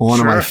 One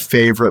of my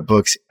favorite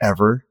books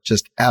ever.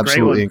 Just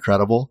absolutely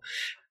incredible.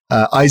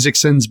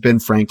 Isaacson's Ben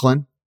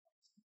Franklin.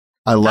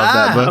 I love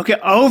that book. Okay.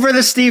 Over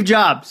the Steve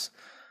Jobs.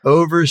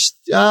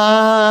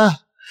 The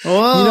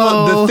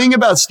thing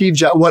about Steve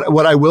Jobs,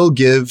 what I will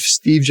give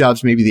Steve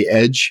Jobs maybe the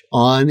edge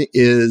on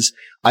is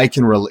I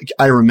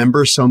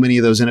remember so many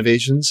of those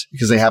innovations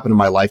because they happened in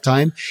my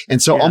lifetime.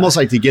 And so almost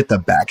like to get the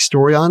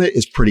backstory on it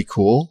is pretty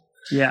cool.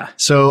 Yeah.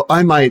 So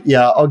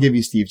I'll give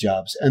you Steve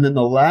Jobs. And then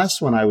the last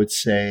one I would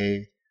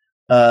say,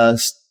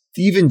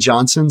 Steven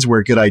Johnson's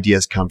Where Good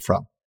Ideas Come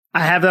From.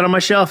 I have that on my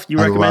shelf. You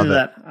recommended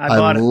that. I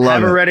bought it. I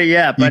haven't read it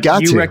yet, but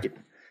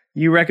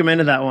you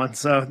recommended that one.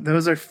 So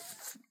those are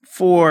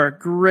 4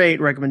 great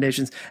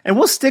recommendations. And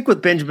we'll stick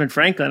with Benjamin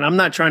Franklin. I'm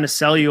not trying to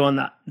sell you on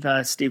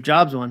the Steve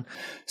Jobs one.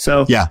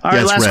 So, all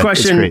right, last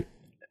question.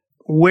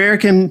 Where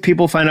can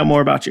people find out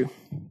more about you?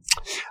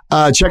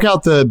 Check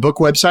out the book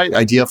website,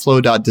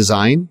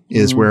 ideaflow.design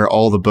is where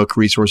all the book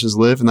resources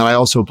live. And then I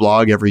also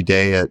blog every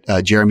day at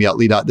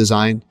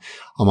jeremyutley.design.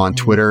 I'm on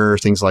Twitter,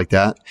 things like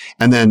that.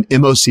 And then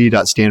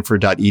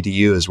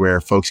moc.stanford.edu is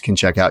where folks can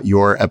check out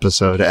your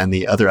episode and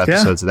the other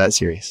episodes of that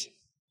series.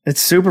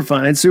 It's super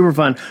fun.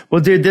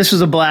 Well, dude, this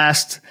was a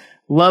blast.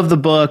 Love the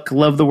book.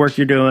 Love the work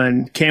you're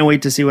doing. Can't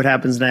wait to see what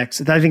happens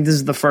next. I think this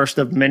is the first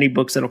of many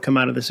books that'll come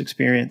out of this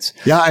experience.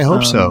 Yeah, I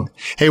hope so.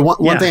 Hey,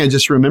 one thing I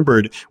just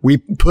remembered, we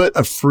put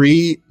a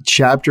free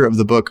chapter of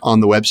the book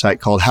on the website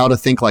called How to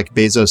Think Like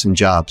Bezos and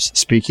Jobs.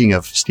 Speaking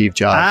of Steve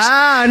Jobs.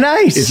 Ah,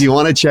 nice. If you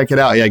want to check it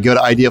out, go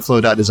to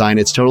ideaflow.design.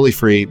 It's totally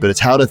free, but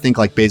it's How to Think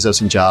Like Bezos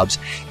and Jobs.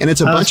 And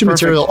it's a bunch of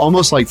material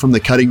almost like from the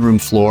cutting room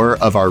floor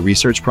of our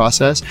research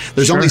process.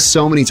 There's only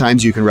so many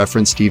times you can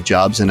reference Steve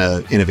Jobs in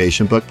an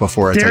innovation book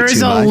before it's like too much.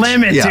 There's a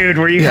limit, dude,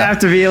 where you have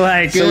to be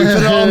like... So we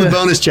put it all in the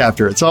bonus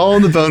chapter. It's all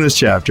in the bonus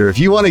chapter. If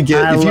you want to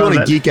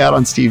geek out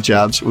on Steve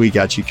Jobs, we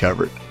got you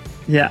covered.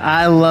 Yeah,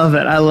 I love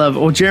it.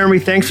 Well, Jeremy,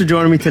 thanks for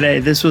joining me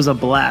today. This was a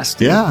blast.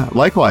 Yeah,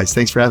 likewise.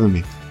 Thanks for having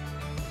me.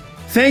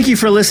 Thank you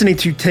for listening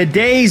to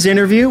today's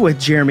interview with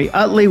Jeremy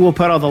Utley. We'll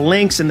put all the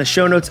links in the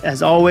show notes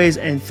as always.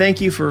 And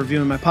thank you for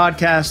reviewing my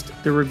podcast.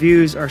 The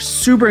reviews are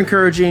super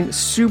encouraging,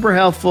 super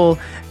helpful,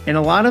 and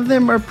a lot of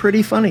them are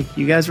pretty funny.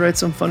 You guys write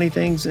some funny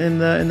things in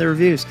the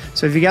reviews.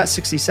 So if you got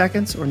 60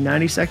 seconds or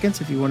 90 seconds,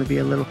 if you want to be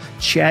a little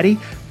chatty,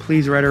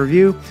 please write a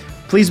review.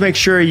 Please make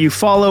sure you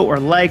follow or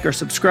like or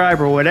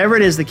subscribe or whatever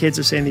it is the kids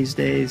are saying these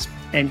days,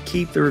 and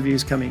keep the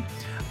reviews coming.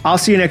 I'll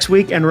see you next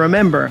week. And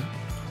remember,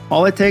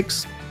 all it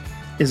takes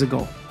is a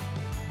goal.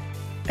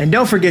 And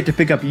don't forget to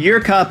pick up your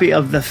copy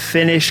of the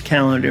Finish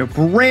Calendar.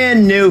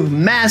 Brand new,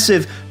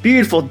 massive,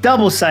 beautiful,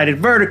 double-sided,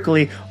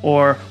 vertically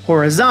or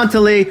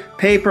horizontally,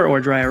 paper or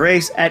dry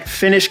erase at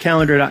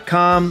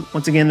finishcalendar.com.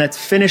 Once again, that's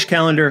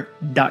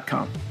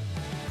finishcalendar.com.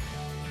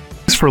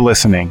 Thanks for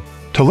listening.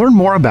 To learn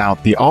more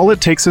about the All It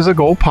Takes Is a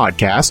Goal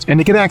podcast and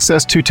to get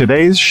access to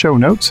today's show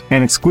notes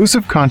and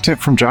exclusive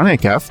content from Jon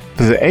Acuff,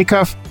 visit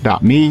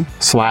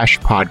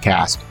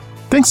acuff.me/podcast.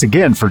 Thanks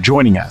again for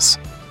joining us.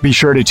 Be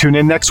sure to tune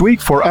in next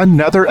week for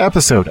another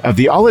episode of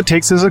the All It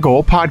Takes Is a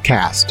Goal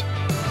podcast.